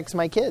sin affects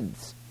my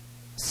kids.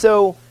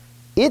 So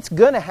it's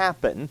going to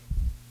happen.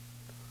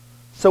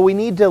 So we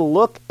need to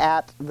look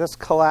at this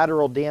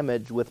collateral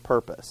damage with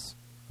purpose.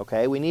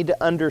 Okay? We need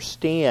to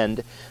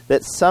understand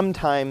that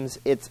sometimes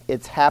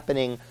it's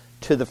happening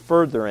to the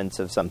furtherance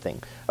of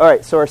something. All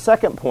right, so our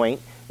second point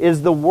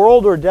is the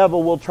world or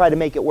devil will try to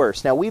make it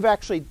worse. Now, we've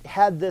actually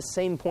had this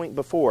same point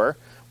before.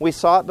 We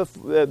saw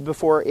it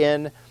before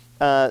in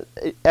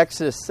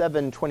Exodus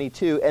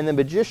 7:22, and the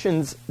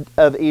magicians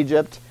of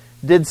Egypt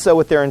did so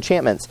with their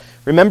enchantments.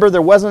 Remember,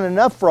 there wasn't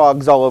enough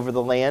frogs all over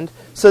the land,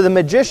 so the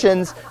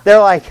magicians, they're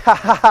like, ha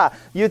ha ha,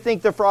 you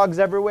think the frogs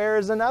everywhere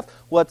is enough?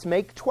 Let's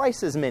make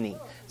twice as many.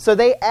 So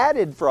they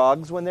added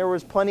frogs when there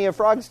was plenty of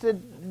frogs to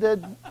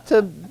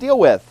deal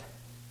with.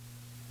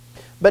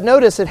 But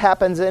notice it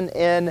happens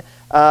in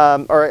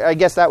or I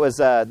guess that was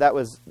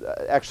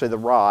actually the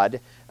rod.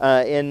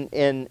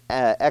 In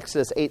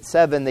Exodus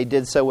 8:7, they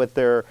did so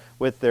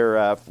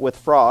with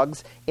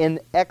frogs. In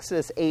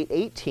Exodus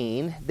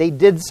 8:18, they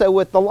did so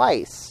with the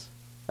lice.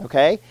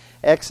 Okay,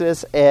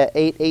 Exodus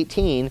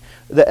 8:18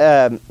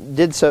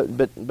 did so.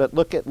 But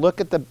look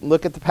at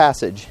the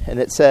passage, and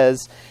it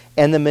says,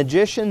 "And the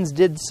magicians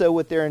did so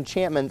with their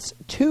enchantments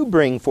to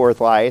bring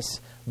forth lice,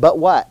 but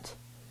what?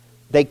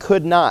 They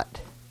could not."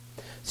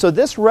 So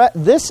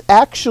this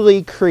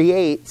actually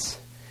creates,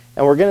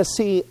 and we're going to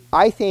see,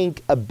 I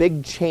think, a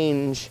big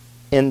change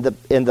in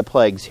the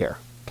plagues here.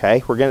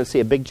 Okay, we're going to see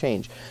a big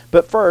change.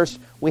 But first,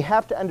 we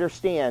have to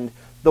understand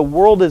the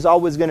world is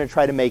always going to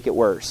try to make it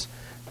worse.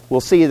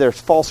 We'll see there's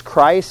false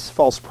Christs,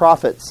 false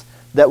prophets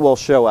that will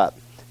show up.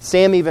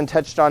 Sam even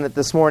touched on it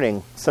this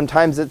morning.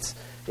 Sometimes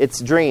it's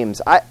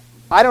dreams. I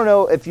don't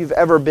know if you've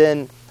ever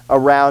been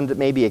around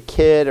maybe a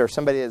kid or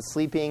somebody that's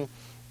sleeping,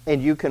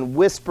 and you can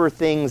whisper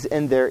things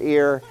in their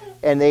ear,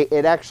 and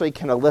it actually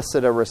can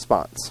elicit a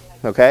response,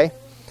 okay?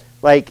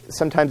 Like,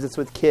 sometimes it's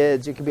with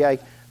kids. You can be like,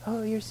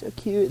 oh, you're so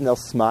cute, and they'll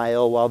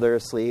smile while they're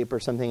asleep or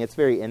something. It's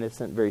very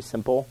innocent, very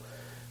simple.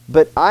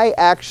 But I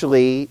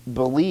actually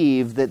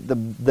believe that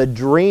the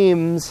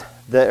dreams,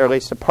 or at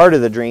least a part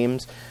of the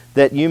dreams,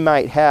 that you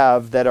might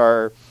have that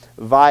are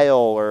vile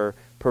or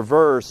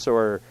perverse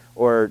or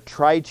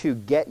try to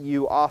get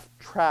you off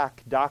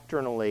track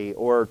doctrinally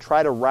or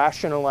try to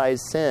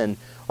rationalize sin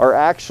are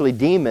actually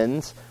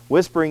demons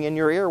whispering in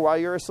your ear while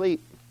you're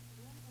asleep.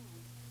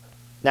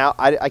 Now,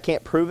 I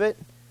can't prove it,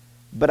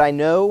 but I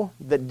know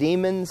that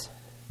demons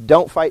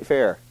don't fight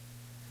fair.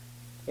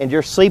 And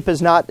your sleep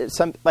is not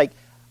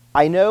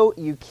I know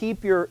you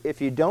keep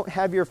if you don't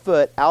have your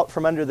foot out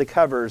from under the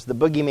covers, the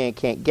boogeyman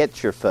can't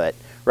get your foot,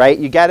 right?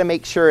 You got to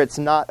make sure it's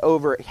not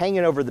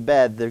hanging over the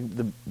bed.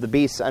 The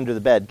beasts under the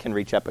bed can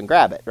reach up and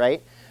grab it,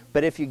 right?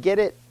 But if you get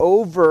it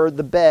over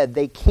the bed,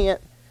 they can't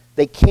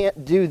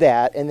do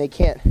that, and they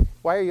can't.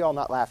 Why are you all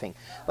not laughing?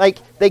 They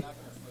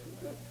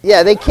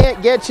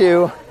can't get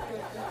you.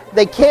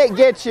 They can't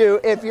get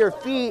you if your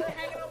feet.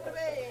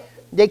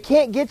 They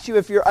can't get you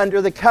if you're under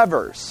the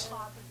covers.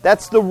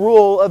 That's the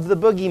rule of the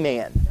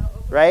boogeyman,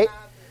 right?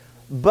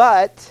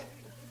 But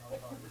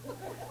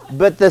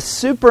the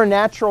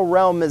supernatural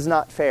realm is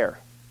not fair.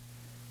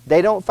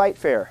 They don't fight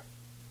fair.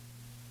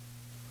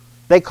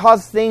 They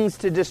cause things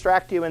to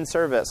distract you in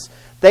service.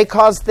 They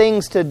cause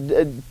things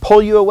to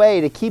pull you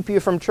away, to keep you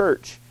from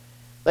church.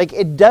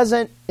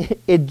 Demons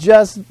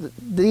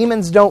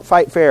don't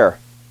fight fair.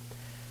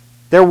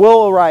 There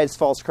will arise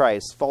false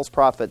Christs, false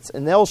prophets,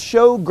 and they'll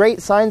show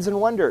great signs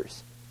and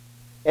wonders.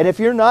 And if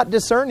you're not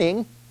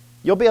discerning,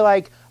 you'll be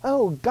like,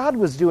 oh, God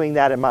was doing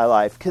that in my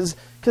life, because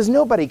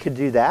nobody could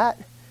do that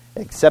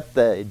except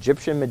the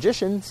Egyptian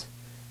magicians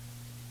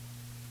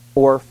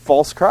or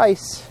false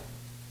Christs.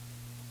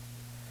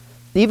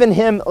 Even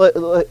in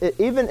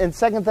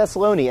 2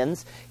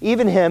 Thessalonians,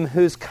 even him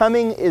whose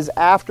coming is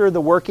after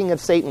the working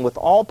of Satan with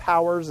all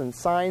powers and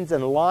signs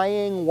and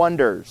lying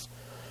wonders.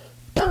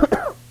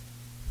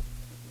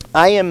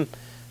 I am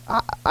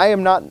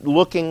not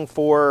looking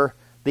for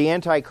the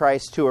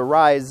Antichrist to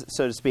arise,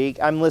 so to speak.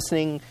 I'm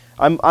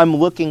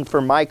looking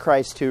for my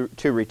Christ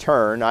to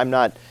return. I'm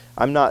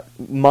not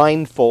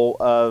mindful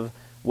of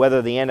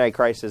whether the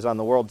Antichrist is on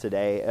the world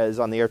today, is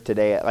on the earth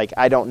today.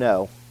 I don't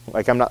know.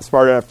 I'm not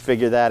smart enough to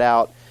figure that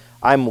out.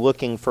 I'm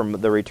looking for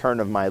the return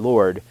of my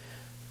Lord.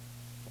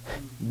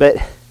 But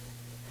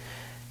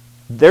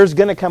there's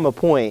going to come a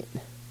point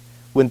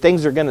when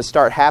things are going to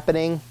start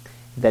happening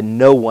that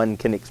no one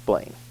can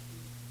explain.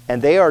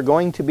 And they are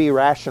going to be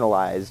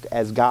rationalized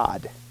as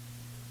God.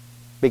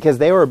 Because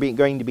they are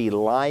going to be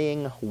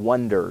lying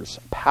wonders,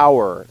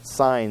 power,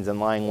 signs, and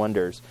lying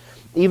wonders.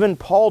 Even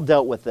Paul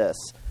dealt with this.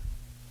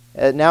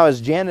 Now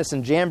as Jannes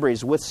and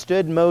Jambres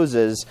withstood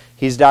Moses,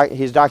 he's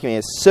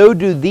documenting, so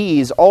do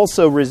these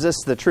also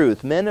resist the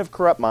truth. Men of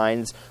corrupt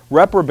minds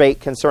reprobate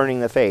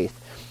concerning the faith.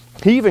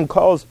 He even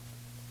calls,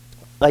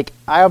 I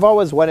have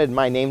always wanted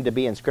my name to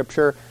be in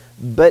Scripture,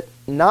 but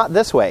not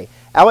this way.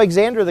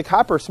 Alexander the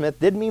coppersmith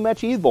did me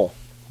much evil.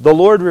 The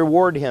Lord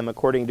reward him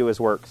according to his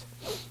works.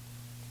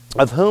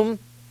 Of whom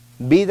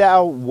be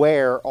thou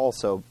ware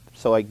also,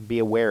 so be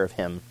aware of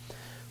him.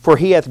 For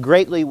he hath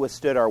greatly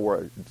withstood our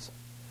words.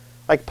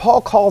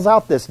 Paul calls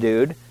out this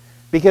dude,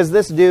 because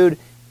this dude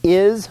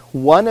is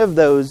one of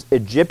those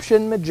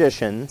Egyptian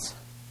magicians,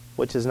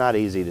 which is not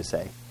easy to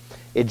say,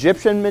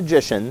 Egyptian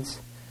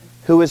magicians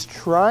who is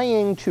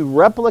trying to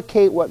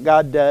replicate what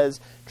God does,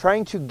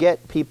 trying to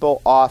get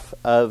people off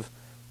of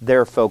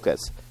their focus.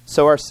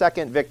 So our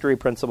second victory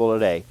principle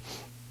today.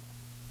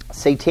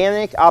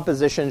 Satanic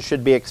opposition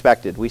should be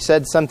expected. We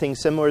said something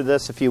similar to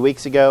this a few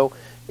weeks ago.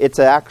 It's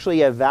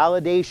actually a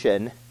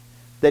validation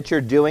that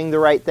you're doing the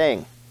right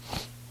thing.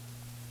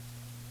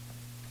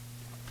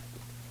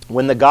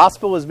 When the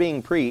gospel is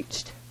being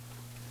preached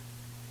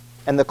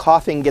and the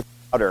coughing gets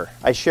louder.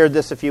 I shared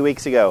this a few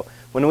weeks ago.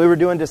 When we were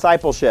doing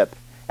discipleship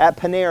at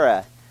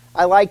Panera.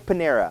 I like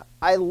Panera.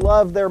 I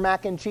love their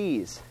mac and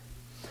cheese.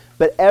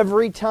 But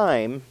every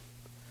time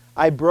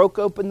I broke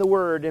open the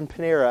word in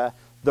Panera,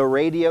 the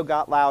radio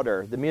got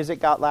louder. The music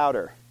got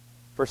louder.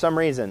 For some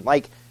reason.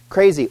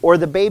 Crazy. Or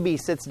the baby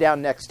sits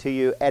down next to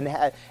you and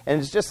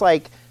it's just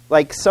like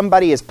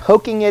somebody is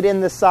poking it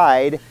in the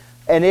side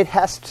and it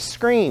has to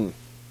scream.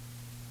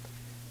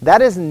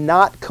 That is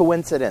not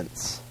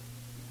coincidence.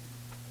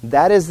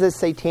 That is the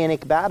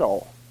satanic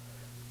battle.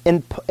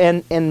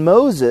 And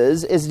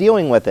Moses is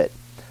dealing with it.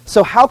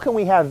 So how can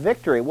we have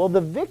victory? Well, the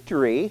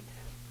victory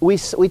we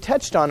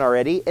touched on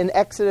already in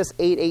Exodus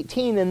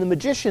 8:18, and the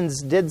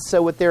magicians did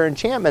so with their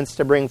enchantments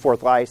to bring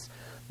forth lice,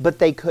 but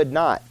they could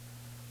not.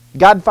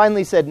 God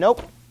finally said,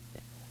 nope,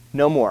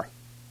 no more.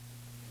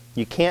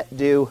 You can't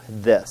do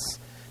this.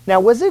 Now,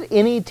 was it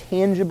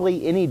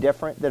tangibly any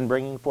different than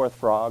bringing forth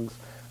frogs?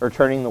 Or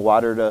turning the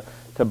water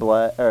to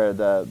blood,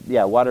 or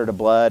water to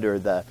blood, or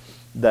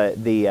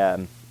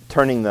the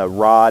turning the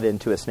rod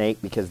into a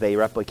snake because they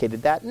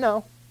replicated that?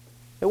 No,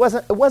 it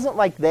wasn't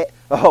like that.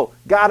 Oh,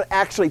 God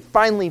actually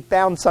finally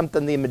found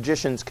something the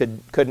magicians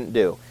couldn't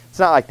do. It's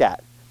not like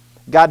that.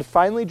 God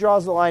finally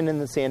draws the line in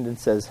the sand and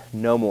says,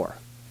 "No more.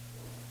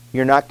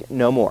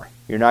 No more.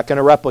 You're not going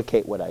to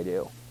replicate what I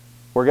do.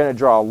 We're going to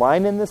draw a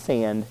line in the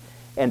sand,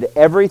 And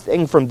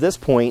everything from this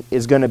point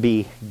is going to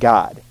be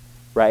God,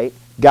 right?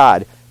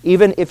 God.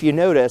 Even if you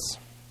notice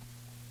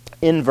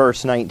in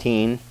verse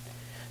 19,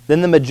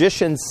 then the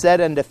magician said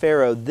unto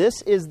Pharaoh,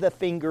 this is the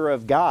finger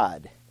of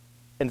God.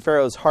 And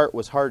Pharaoh's heart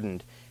was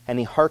hardened, and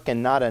he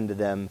hearkened not unto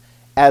them,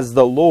 as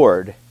the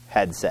Lord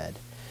had said.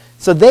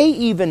 So they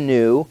even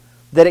knew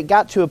that it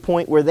got to a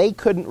point where they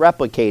couldn't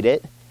replicate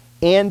it,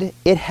 and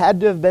it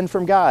had to have been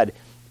from God.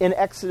 In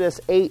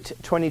Exodus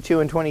 8:22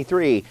 and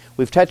 23,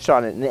 we've touched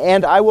on it.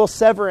 And I will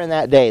sever in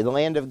that day the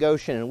land of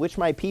Goshen, in which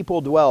my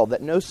people dwell,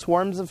 that no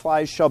swarms of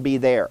flies shall be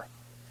there,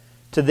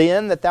 to the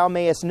end that thou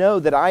mayest know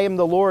that I am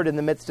the Lord in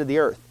the midst of the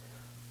earth.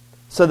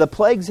 So the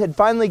plagues had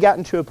finally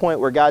gotten to a point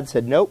where God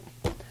said, nope,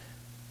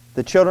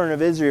 the children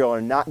of Israel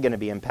are not going to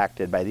be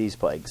impacted by these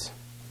plagues.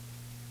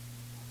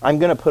 I'm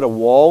going to put a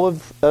wall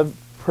of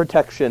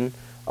protection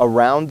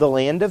around the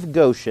land of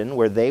Goshen,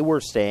 where they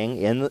were staying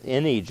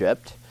in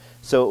Egypt.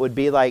 So it would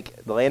be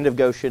like the land of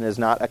Goshen is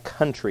not a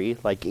country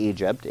like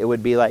Egypt. It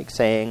would be like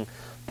saying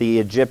the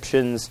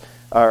Egyptians,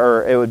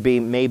 or it would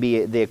be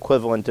maybe the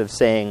equivalent of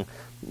saying,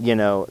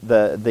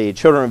 the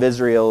children of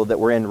Israel that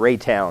were in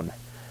Raytown.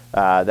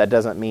 That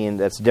doesn't mean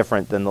that's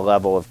different than the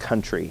level of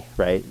country,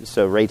 right?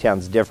 So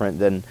Raytown's different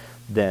than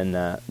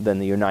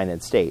the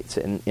United States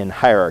in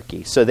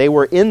hierarchy. So they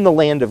were in the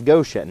land of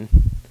Goshen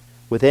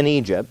within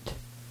Egypt,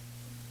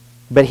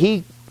 but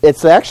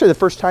it's actually the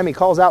first time he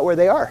calls out where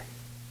they are.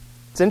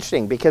 It's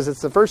interesting because it's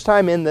the first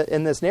time in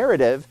this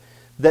narrative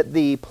that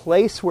the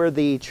place where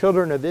the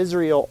children of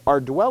Israel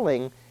are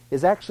dwelling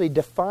is actually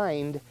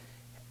defined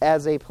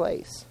as a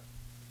place.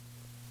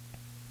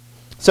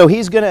 So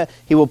he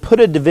will put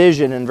a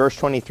division in verse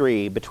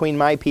 23 between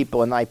my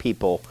people and thy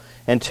people,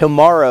 and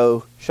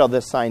tomorrow shall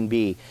this sign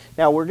be.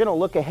 Now we're going to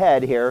look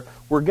ahead here.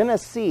 We're going to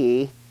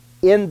see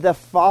in the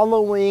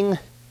following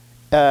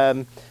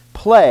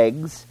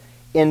plagues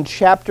in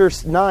chapter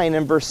 9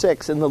 and verse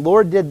 6, and the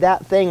Lord did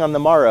that thing on the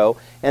morrow,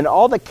 and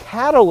all the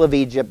cattle of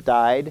Egypt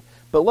died,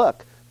 but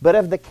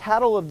of the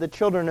cattle of the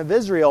children of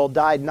Israel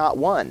died not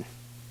one.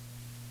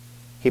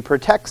 He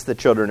protects the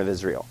children of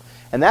Israel.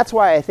 And that's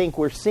why I think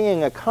we're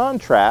seeing a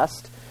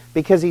contrast,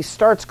 because he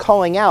starts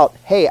calling out,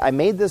 hey, I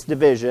made this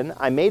division,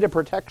 I made a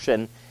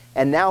protection,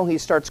 and now he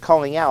starts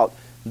calling out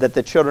that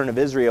the children of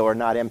Israel are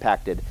not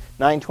impacted.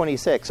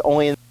 9:26,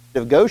 only in the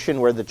land of Goshen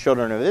where the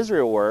children of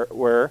Israel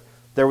were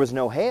there was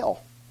no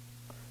hail,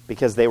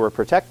 because they were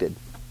protected.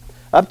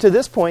 Up to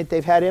this point,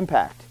 they've had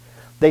impact.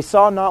 They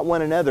saw not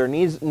one another,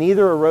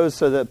 neither arose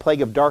so the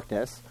plague of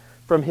darkness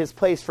from his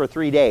place for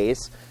 3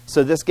 days.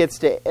 So this gets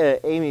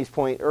to Amy's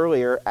point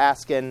earlier,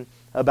 asking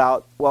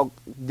about, well,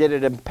 did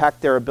it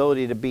impact their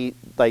ability to be,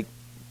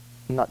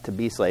 not to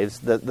be slaves,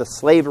 the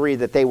slavery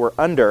that they were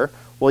under?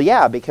 Well,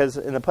 yeah, because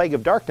in the plague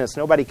of darkness,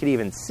 nobody could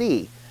even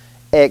see,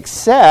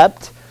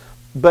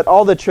 but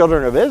all the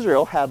children of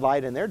Israel had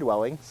light in their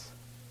dwellings.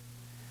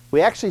 We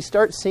actually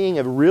start seeing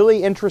a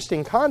really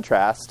interesting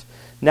contrast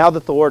now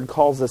that the Lord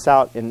calls us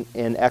out in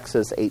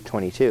Exodus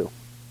 8:22.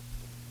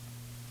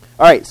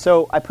 All right,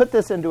 so I put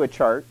this into a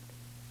chart.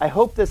 I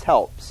hope this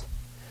helps.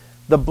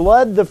 The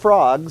blood, the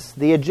frogs,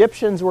 the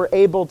Egyptians were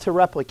able to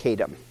replicate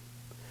them.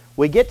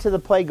 We get to the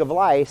plague of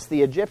lice,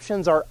 the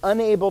Egyptians are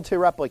unable to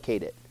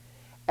replicate it.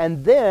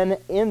 And then,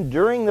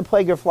 during the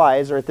plague of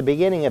flies, or at the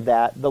beginning of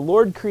that, the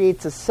Lord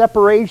creates a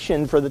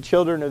separation for the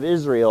children of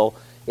Israel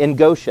in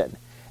Goshen.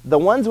 The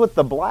ones with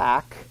the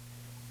black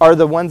are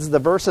the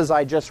verses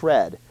I just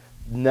read.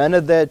 None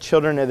of the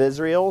children of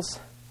Israel's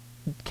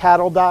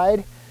cattle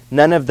died.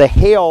 None of the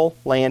hail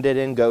landed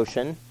in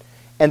Goshen.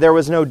 And there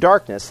was no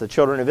darkness. The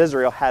children of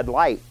Israel had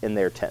light in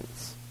their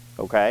tents,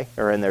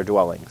 or in their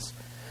dwellings.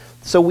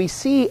 So we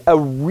see a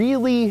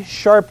really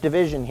sharp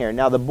division here.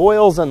 Now the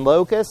boils and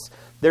locusts,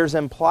 there's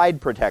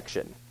implied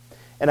protection.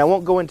 And I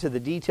won't go into the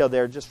detail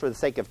there just for the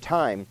sake of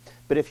time.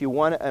 But if you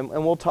want, and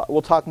we'll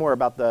talk more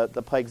about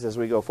the plagues as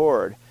we go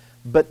forward.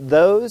 But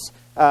those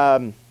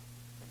in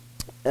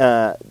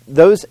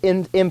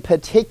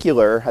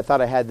particular, I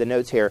thought I had the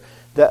notes here.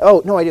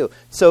 I do.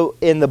 So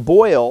in the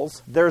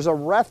boils, there's a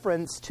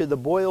reference to the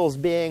boils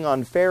being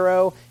on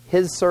Pharaoh,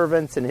 his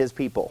servants, and his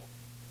people.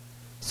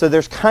 So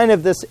there's kind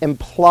of this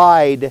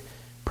implied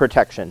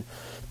protection.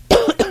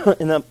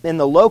 in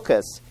the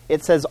locusts,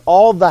 it says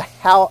all the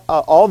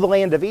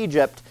land of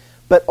Egypt,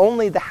 but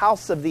only the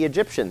house of the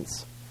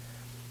Egyptians.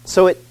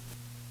 So it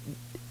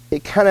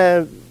kind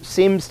of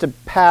seems to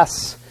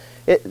pass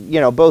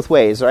both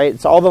ways, right?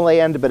 It's all the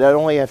land, but it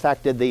only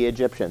affected the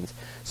Egyptians.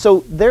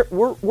 So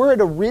we're at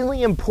a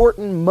really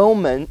important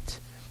moment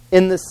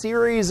in the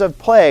series of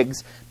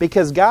plagues,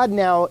 because God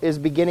now is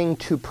beginning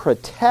to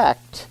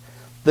protect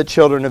the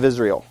children of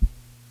Israel.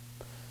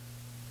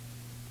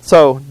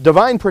 So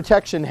divine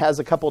protection has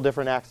a couple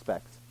different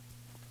aspects.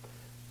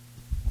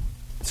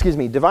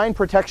 Divine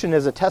protection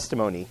is a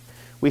testimony.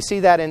 We see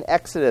that in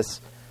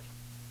Exodus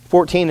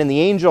 14, and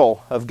the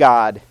angel of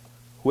God,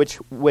 which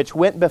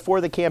went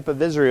before the camp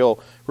of Israel,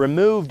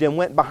 removed and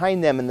went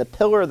behind them, and the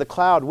pillar of the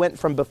cloud went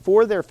from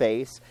before their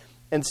face,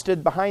 and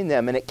stood behind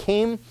them. And it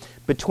came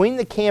between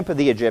the camp of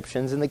the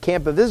Egyptians and the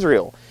camp of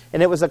Israel.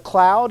 And it was a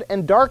cloud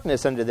and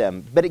darkness unto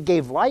them. But it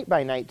gave light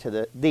by night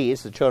to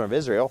these, the children of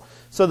Israel,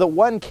 so that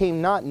one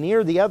came not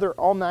near the other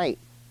all night.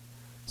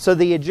 So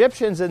the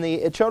Egyptians and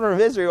the children of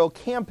Israel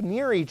camp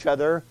near each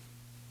other,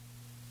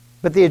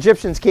 but the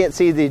Egyptians can't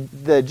see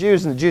the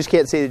Jews, and the Jews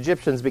can't see the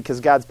Egyptians because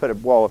God's put a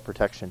wall of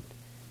protection.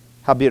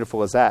 How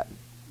beautiful is that?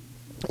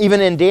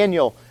 Even in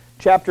Daniel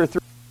chapter 3,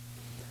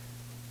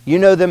 you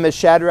know them as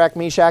Shadrach,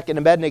 Meshach, and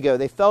Abednego.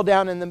 They fell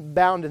down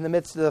bound in the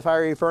midst of the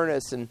fiery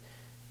furnace. And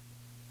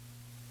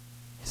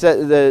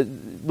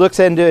looks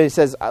into it, he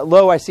says,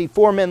 Lo, I see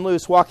 4 men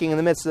loose walking in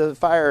the midst of the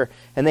fire,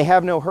 and they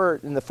have no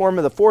hurt. And the form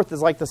of the fourth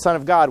is like the Son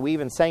of God. We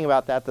even sang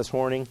about that this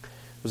morning.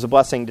 It was a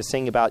blessing to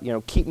sing about,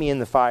 keep me in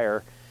the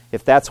fire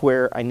if that's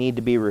where I need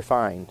to be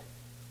refined.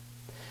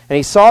 And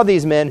he saw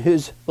these men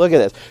look at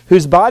this,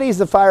 whose bodies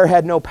the fire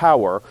had no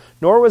power,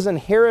 nor was an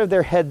hair of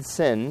their head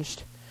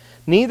singed,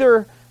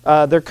 neither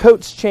their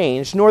coats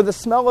changed, nor the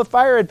smell of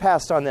fire had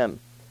passed on them.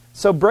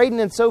 So Braden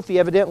and Sophie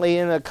evidently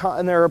in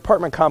their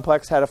apartment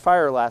complex had a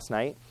fire last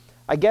night.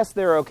 I guess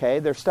they're okay.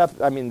 They're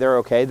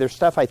okay. Their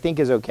stuff I think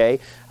is okay.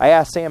 I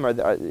asked Sam,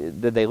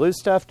 did they lose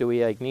stuff? Do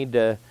we need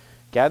to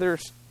gather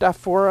stuff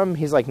for them?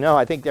 He's like, no,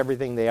 I think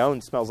everything they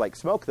own smells like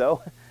smoke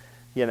though.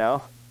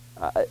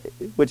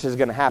 Which is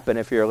going to happen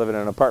if you're living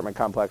in an apartment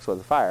complex with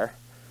a fire.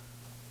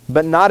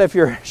 But not if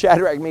you're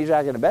Shadrach,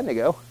 Meshach, and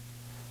Abednego.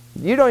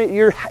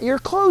 Your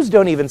clothes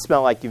don't even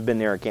smell like you've been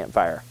near a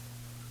campfire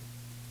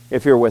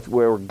if you're with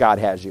where God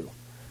has you.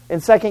 In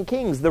 2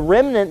 Kings, the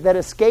remnant that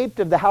escaped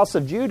of the house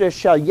of Judah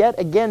shall yet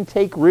again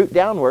take root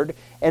downward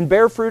and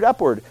bear fruit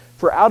upward.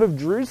 For out of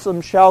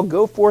Jerusalem shall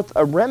go forth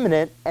a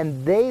remnant,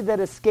 and they that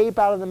escape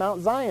out of the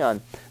Mount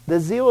Zion. The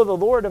zeal of the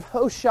Lord of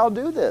hosts shall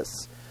do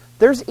this.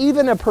 There's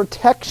even a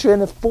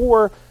protection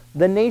for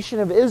the nation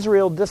of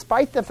Israel,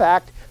 despite the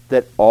fact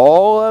that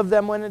all of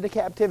them went into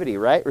captivity,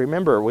 right?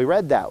 Remember, we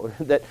read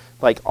that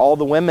all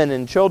the women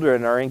and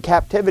children are in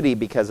captivity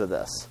because of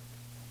this.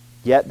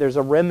 Yet there's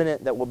a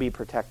remnant that will be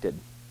protected.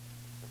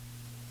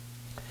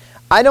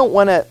 I don't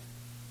want to...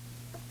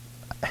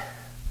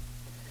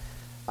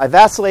 I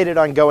vacillated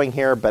on going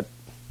here, but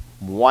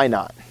why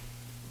not?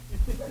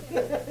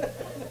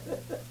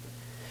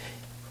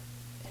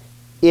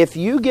 If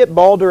you get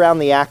balled around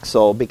the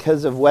axle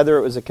because of whether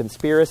it was a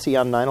conspiracy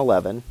on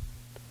 9/11,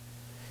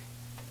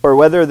 or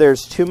whether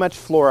there's too much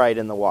fluoride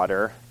in the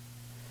water,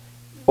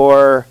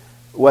 or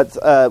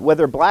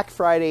whether Black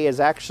Friday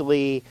is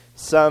actually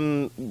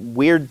some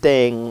weird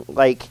thing,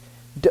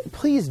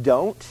 please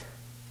don't.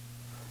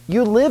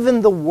 You live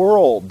in the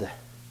world.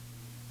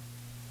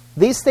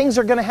 These things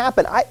are going to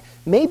happen.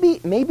 Maybe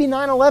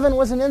 9/11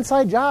 was an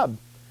inside job.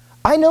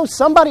 I know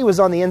somebody was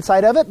on the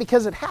inside of it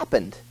because it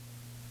happened.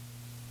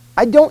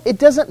 It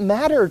doesn't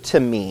matter to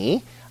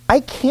me. I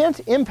can't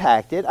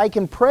impact it. I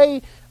can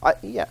pray.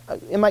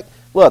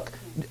 Look,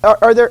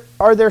 are there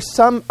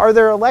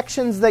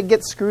elections that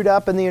get screwed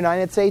up in the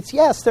United States?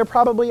 Yes, there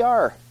probably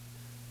are.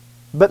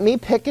 But me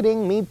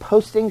picketing, me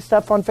posting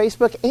stuff on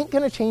Facebook ain't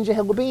going to change a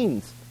hill of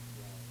beans.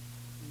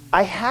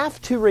 I have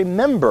to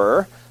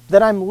remember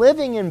that I'm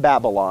living in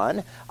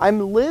Babylon.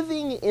 I'm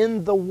living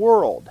in the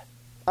world.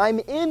 I'm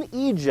in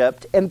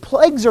Egypt, and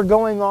plagues are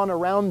going on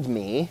around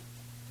me,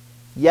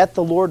 yet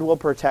the Lord will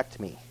protect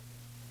me.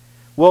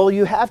 Will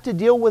you have to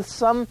deal with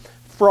some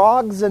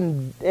frogs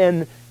and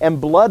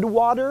blood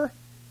water?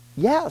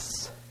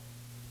 Yes.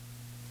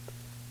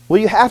 Will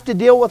you have to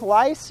deal with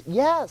lice?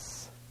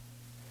 Yes.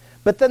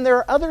 But then there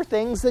are other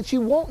things that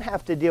you won't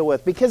have to deal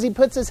with because he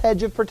puts his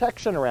hedge of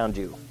protection around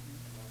you.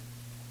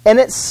 And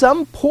at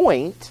some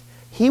point,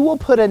 he will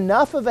put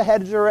enough of a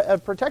hedge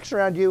of protection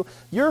around you,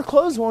 your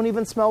clothes won't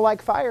even smell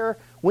like fire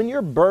when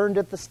you're burned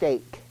at the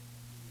stake.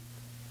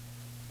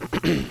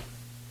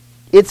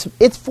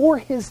 It's for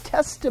his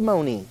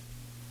testimony.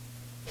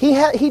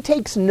 He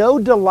takes no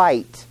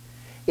delight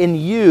in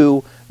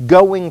you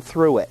going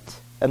through it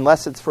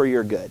unless it's for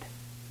your good.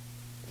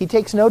 He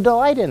takes no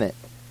delight in it.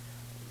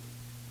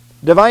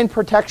 Divine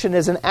protection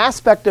is an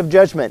aspect of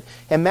judgment.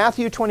 In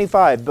Matthew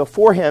 25,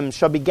 before him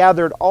shall be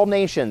gathered all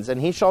nations,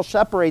 and he shall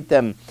separate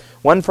them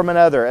one from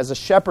another, as a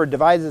shepherd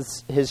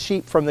divides his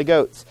sheep from the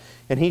goats.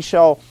 And he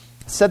shall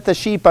set the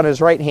sheep on his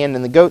right hand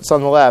and the goats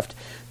on the left.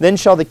 Then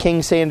shall the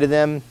king say unto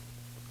them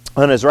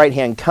on his right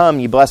hand, Come,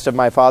 ye blessed of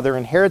my Father,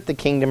 inherit the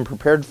kingdom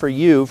prepared for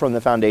you from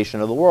the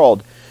foundation of the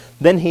world.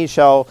 Then he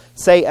shall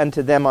say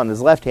unto them on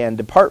his left hand,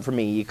 Depart from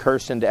me, ye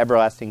cursed, into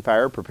everlasting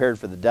fire, prepared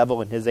for the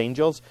devil and his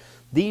angels.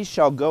 These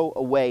shall go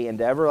away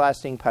into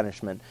everlasting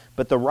punishment,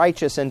 but the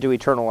righteous into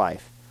eternal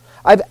life.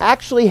 I've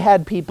actually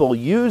had people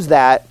use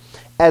that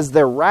as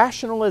their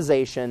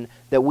rationalization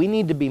that we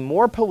need to be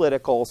more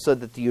political so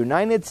that the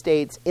United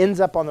States ends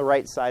up on the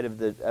right side of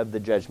the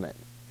judgment.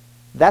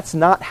 That's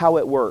not how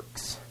it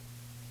works.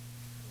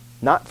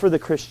 Not for the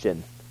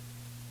Christian.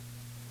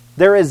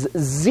 There is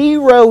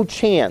zero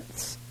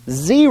chance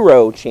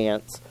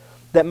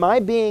that my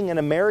being an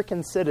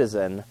American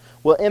citizen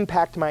will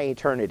impact my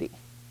eternity.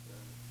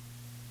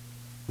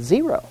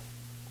 Zero.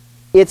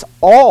 It's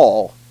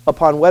all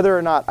upon whether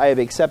or not I have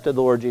accepted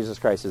the Lord Jesus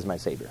Christ as my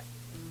Savior.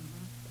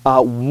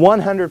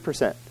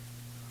 100%.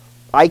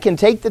 I can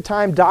take the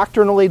time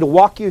doctrinally to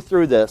walk you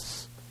through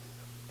this,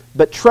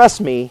 but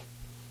trust me,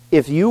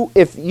 if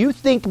you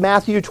think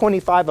Matthew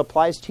 25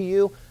 applies to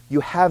you, you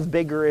have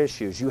bigger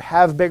issues. You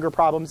have bigger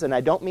problems, and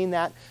I don't mean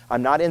that.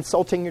 I'm not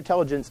insulting your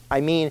intelligence.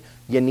 I mean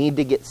you need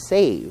to get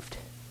saved.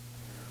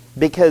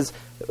 Because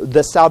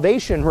the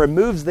salvation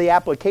removes the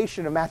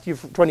application of Matthew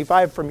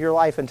 25 from your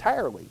life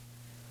entirely.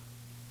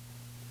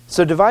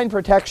 So divine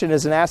protection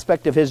is an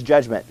aspect of his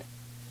judgment.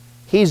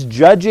 He's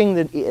judging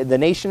the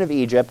nation of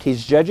Egypt,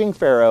 he's judging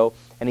Pharaoh,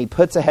 and he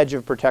puts a hedge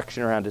of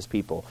protection around his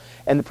people.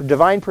 And the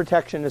divine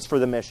protection is for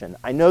the mission.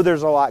 I know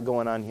there's a lot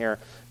going on here.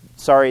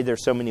 Sorry,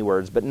 there's so many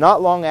words. But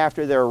not long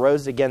after there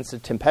arose against a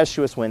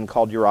tempestuous wind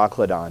called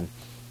Euroclydon.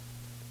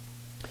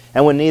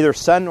 And when neither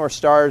sun nor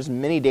stars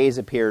many days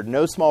appeared,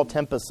 no small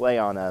tempest lay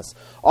on us.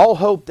 All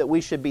hope that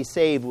we should be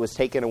saved was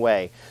taken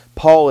away.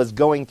 Paul is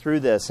going through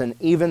this, and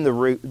even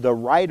the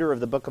writer of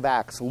the book of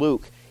Acts,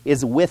 Luke,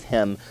 is with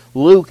him.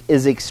 Luke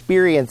is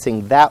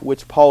experiencing that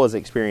which Paul is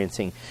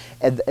experiencing.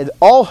 And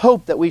all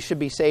hope that we should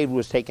be saved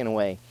was taken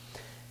away.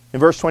 In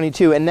verse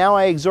 22, and now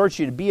I exhort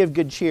you to be of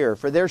good cheer,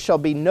 for there shall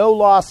be no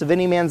loss of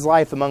any man's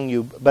life among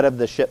you, but of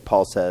the ship,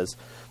 Paul says.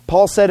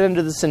 Paul said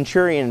unto the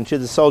centurion and to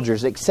the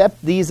soldiers,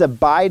 except these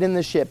abide in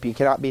the ship, you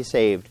cannot be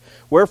saved.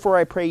 Wherefore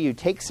I pray you,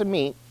 take some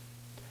meat,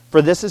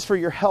 for this is for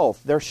your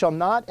health. There shall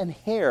not an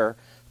hair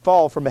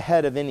fall from the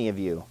head of any of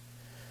you.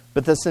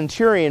 But the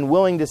centurion,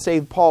 willing to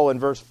save Paul in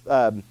verse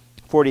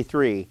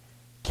 43,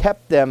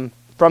 kept them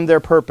from their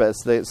purpose,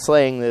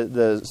 slaying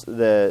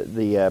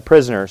the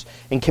prisoners,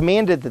 and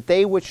commanded that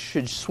they which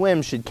should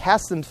swim should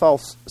cast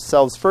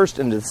themselves first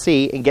into the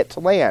sea and get to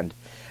land.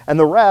 And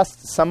the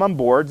rest, some on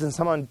boards and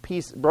some on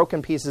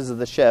broken pieces of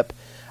the ship.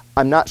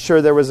 I'm not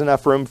sure there was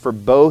enough room for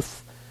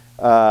both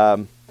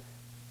Rose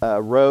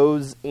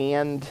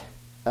and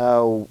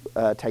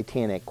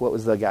Titanic. What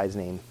was the guy's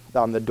name?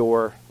 On the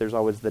door, there's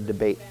always the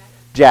debate.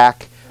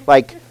 Jack.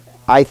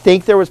 I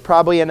think there was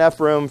probably enough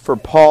room for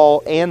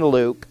Paul and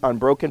Luke on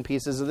broken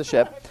pieces of the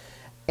ship,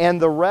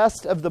 and the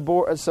rest of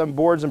the some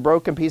boards and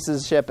broken pieces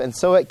of the ship, and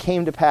so it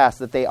came to pass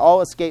that they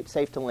all escaped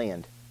safe to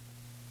land.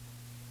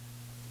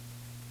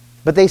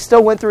 But they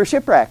still went through a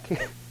shipwreck.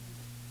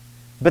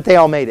 But they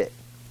all made it.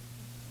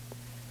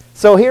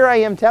 So here I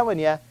am telling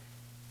you,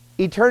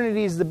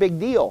 eternity is the big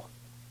deal.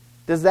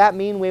 Does that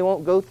mean we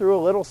won't go through a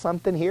little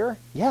something here?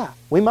 Yeah,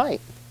 we might.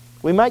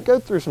 We might go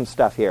through some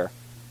stuff here.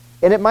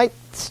 And it might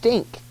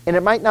stink, and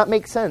it might not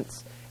make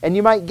sense. And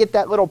you might get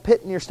that little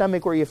pit in your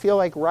stomach where you feel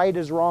like right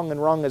is wrong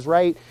and wrong is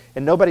right,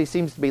 and nobody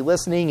seems to be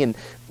listening,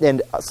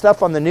 and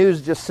stuff on the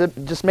news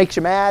just makes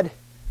you mad.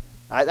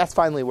 That's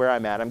finally where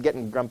I'm at. I'm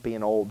getting grumpy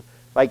and old.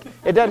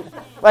 It doesn't,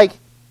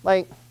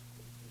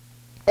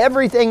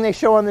 everything they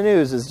show on the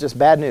news is just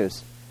bad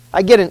news.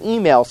 I get an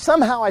email.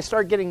 Somehow I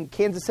start getting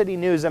Kansas City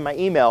news in my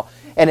email,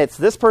 and it's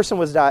this person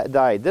was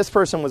died, this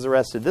person was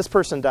arrested, this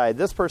person died,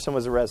 this person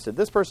was arrested,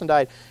 this person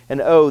died, and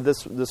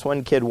this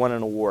one kid won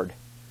an award.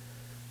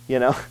 You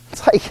know,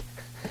 it's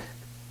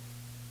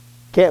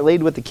can't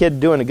lead with the kid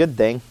doing a good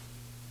thing.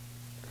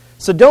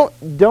 So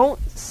don't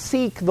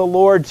seek the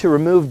Lord to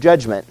remove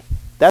judgment.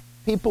 That's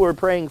what people are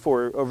praying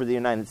for over the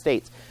United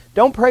States.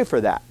 Don't pray for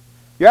that.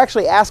 You're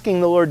actually asking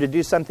the Lord to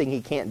do something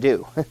he can't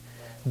do.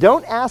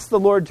 Don't ask the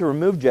Lord to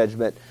remove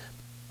judgment,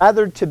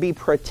 rather to be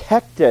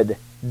protected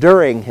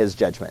during his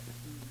judgment.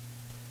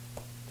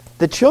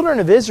 The children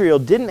of Israel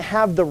didn't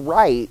have the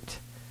right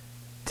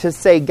to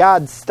say,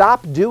 God,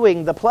 stop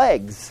doing the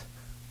plagues.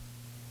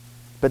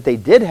 But they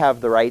did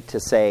have the right to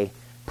say,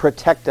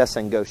 protect us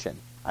in Goshen.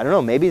 I don't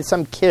know, maybe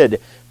some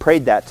kid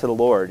prayed that to the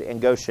Lord in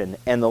Goshen,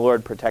 and the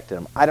Lord protected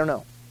him. I don't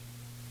know.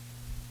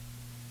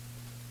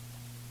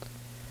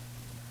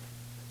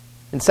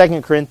 In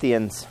 2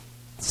 Corinthians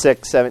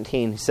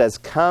 6:17, he says,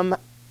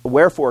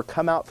 wherefore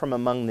come out from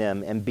among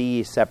them, and be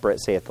ye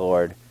separate, saith the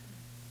Lord.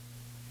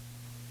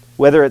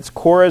 Whether it's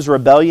Korah's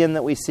rebellion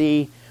that we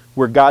see,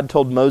 where God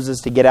told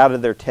Moses to get out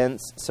of their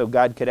tents so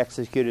God could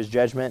execute his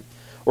judgment,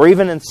 or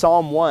even in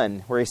Psalm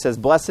 1, where he says,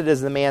 blessed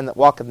is the man that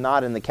walketh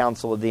not in the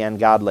counsel of the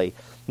ungodly,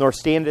 nor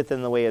standeth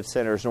in the way of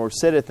sinners, nor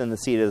sitteth in the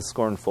seat of the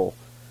scornful.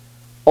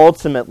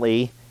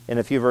 Ultimately, in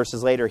a few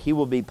verses later, he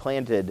will be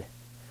planted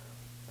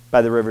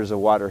by the rivers of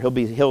water.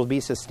 He'll be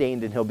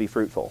sustained and he'll be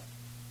fruitful.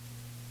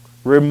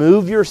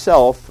 Remove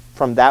yourself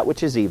from that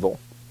which is evil.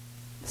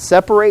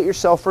 Separate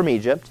yourself from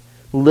Egypt.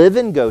 Live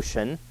in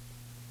Goshen.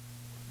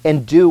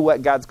 And do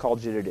what God's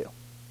called you to do.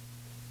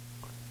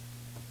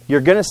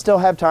 You're going to still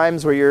have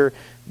times where you're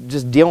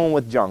just dealing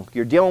with junk.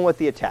 You're dealing with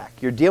the attack.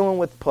 You're dealing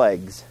with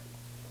plagues.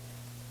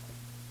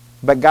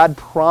 But God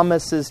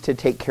promises to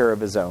take care of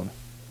his own.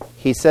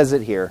 He says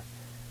it here.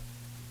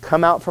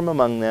 Come out from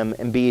among them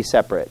and be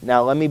separate.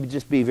 Now, let me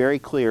just be very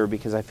clear,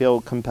 because I feel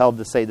compelled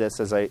to say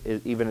this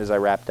even as I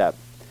wrapped up.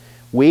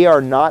 We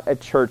are not a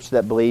church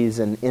that believes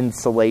in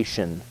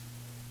insulation.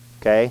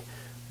 Okay?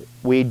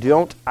 We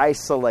don't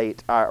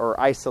isolate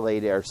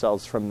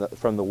ourselves from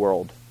the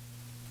world.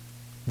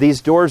 These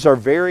doors are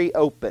very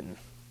open.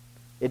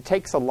 It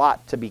takes a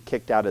lot to be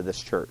kicked out of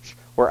this church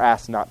or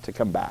asked not to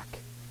come back.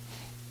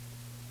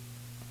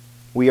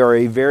 We are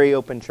a very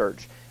open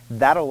church.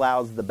 That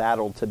allows the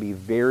battle to be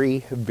very,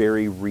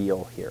 very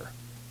real here.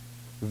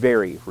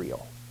 Very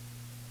real.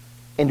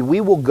 And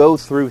we will go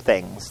through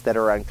things that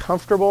are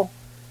uncomfortable,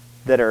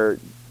 that are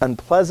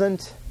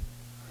unpleasant.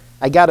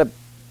 I got a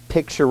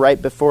picture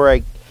right before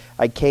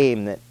I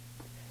came that,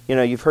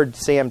 you've heard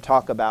Sam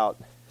talk about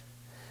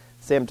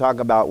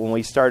when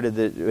we started,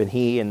 when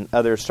he and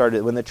others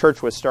started, when the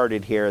church was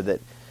started here,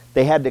 that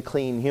they had to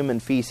clean human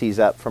feces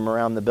up from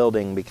around the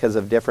building because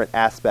of different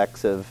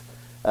aspects of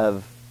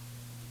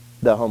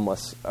the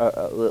homeless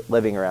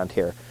living around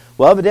here.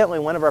 Well, evidently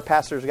one of our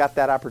pastors got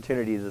that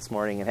opportunity this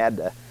morning and had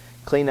to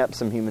clean up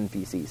some human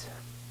feces.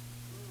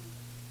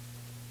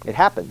 It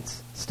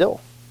happens still.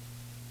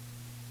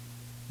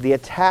 The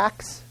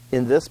attacks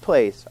in this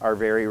place are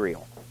very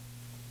real.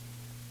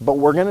 But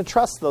we're going to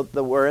trust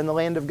that we're in the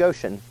land of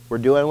Goshen. We're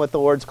doing what the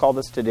Lord's called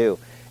us to do.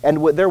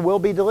 And there will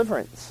be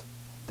deliverance.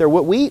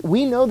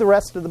 We know the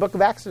rest of the book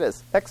of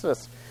Exodus.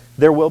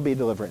 There will be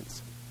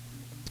deliverance.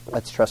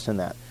 Let's trust in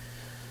that.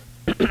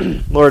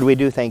 Lord, we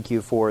do thank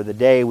you for the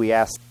day. We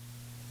ask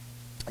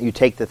you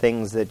take the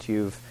things that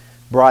you've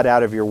brought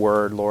out of your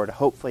word, Lord.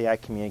 Hopefully I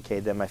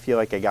communicate them. I feel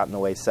like I got in the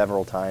way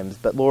several times.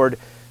 But Lord,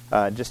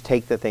 just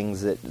take the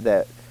things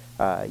that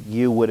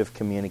you would have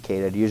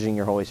communicated using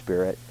your Holy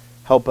Spirit.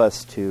 Help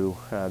us to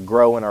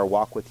grow in our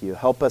walk with you.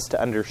 Help us to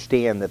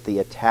understand that the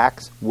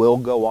attacks will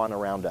go on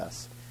around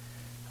us.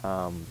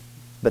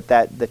 But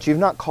that you've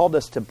not called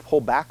us to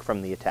pull back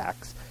from the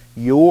attacks.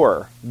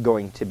 You're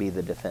going to be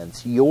the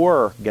defense.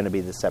 You're going to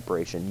be the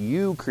separation.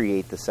 You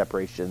create the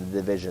separation, the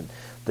division.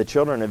 The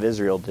children of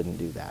Israel didn't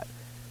do that.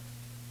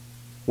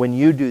 When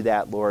you do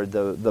that, Lord,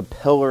 the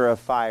pillar of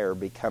fire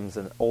becomes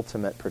an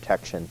ultimate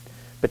protection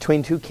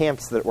between two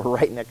camps that were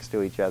right next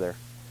to each other.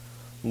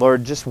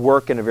 Lord, just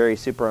work in a very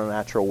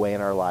supernatural way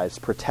in our lives.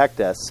 Protect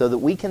us so that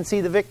we can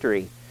see the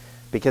victory,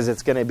 because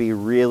it's going to be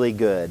really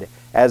good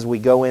as we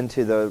go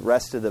into the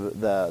rest of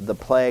the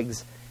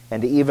plagues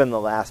and even the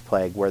last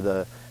plague where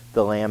the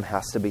lamb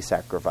has to be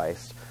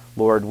sacrificed.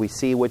 Lord, we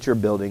see what you're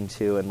building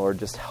to, and Lord,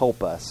 just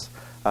help us.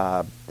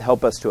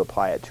 Help us to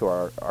apply it to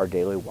our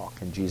daily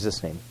walk. In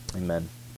Jesus' name, amen.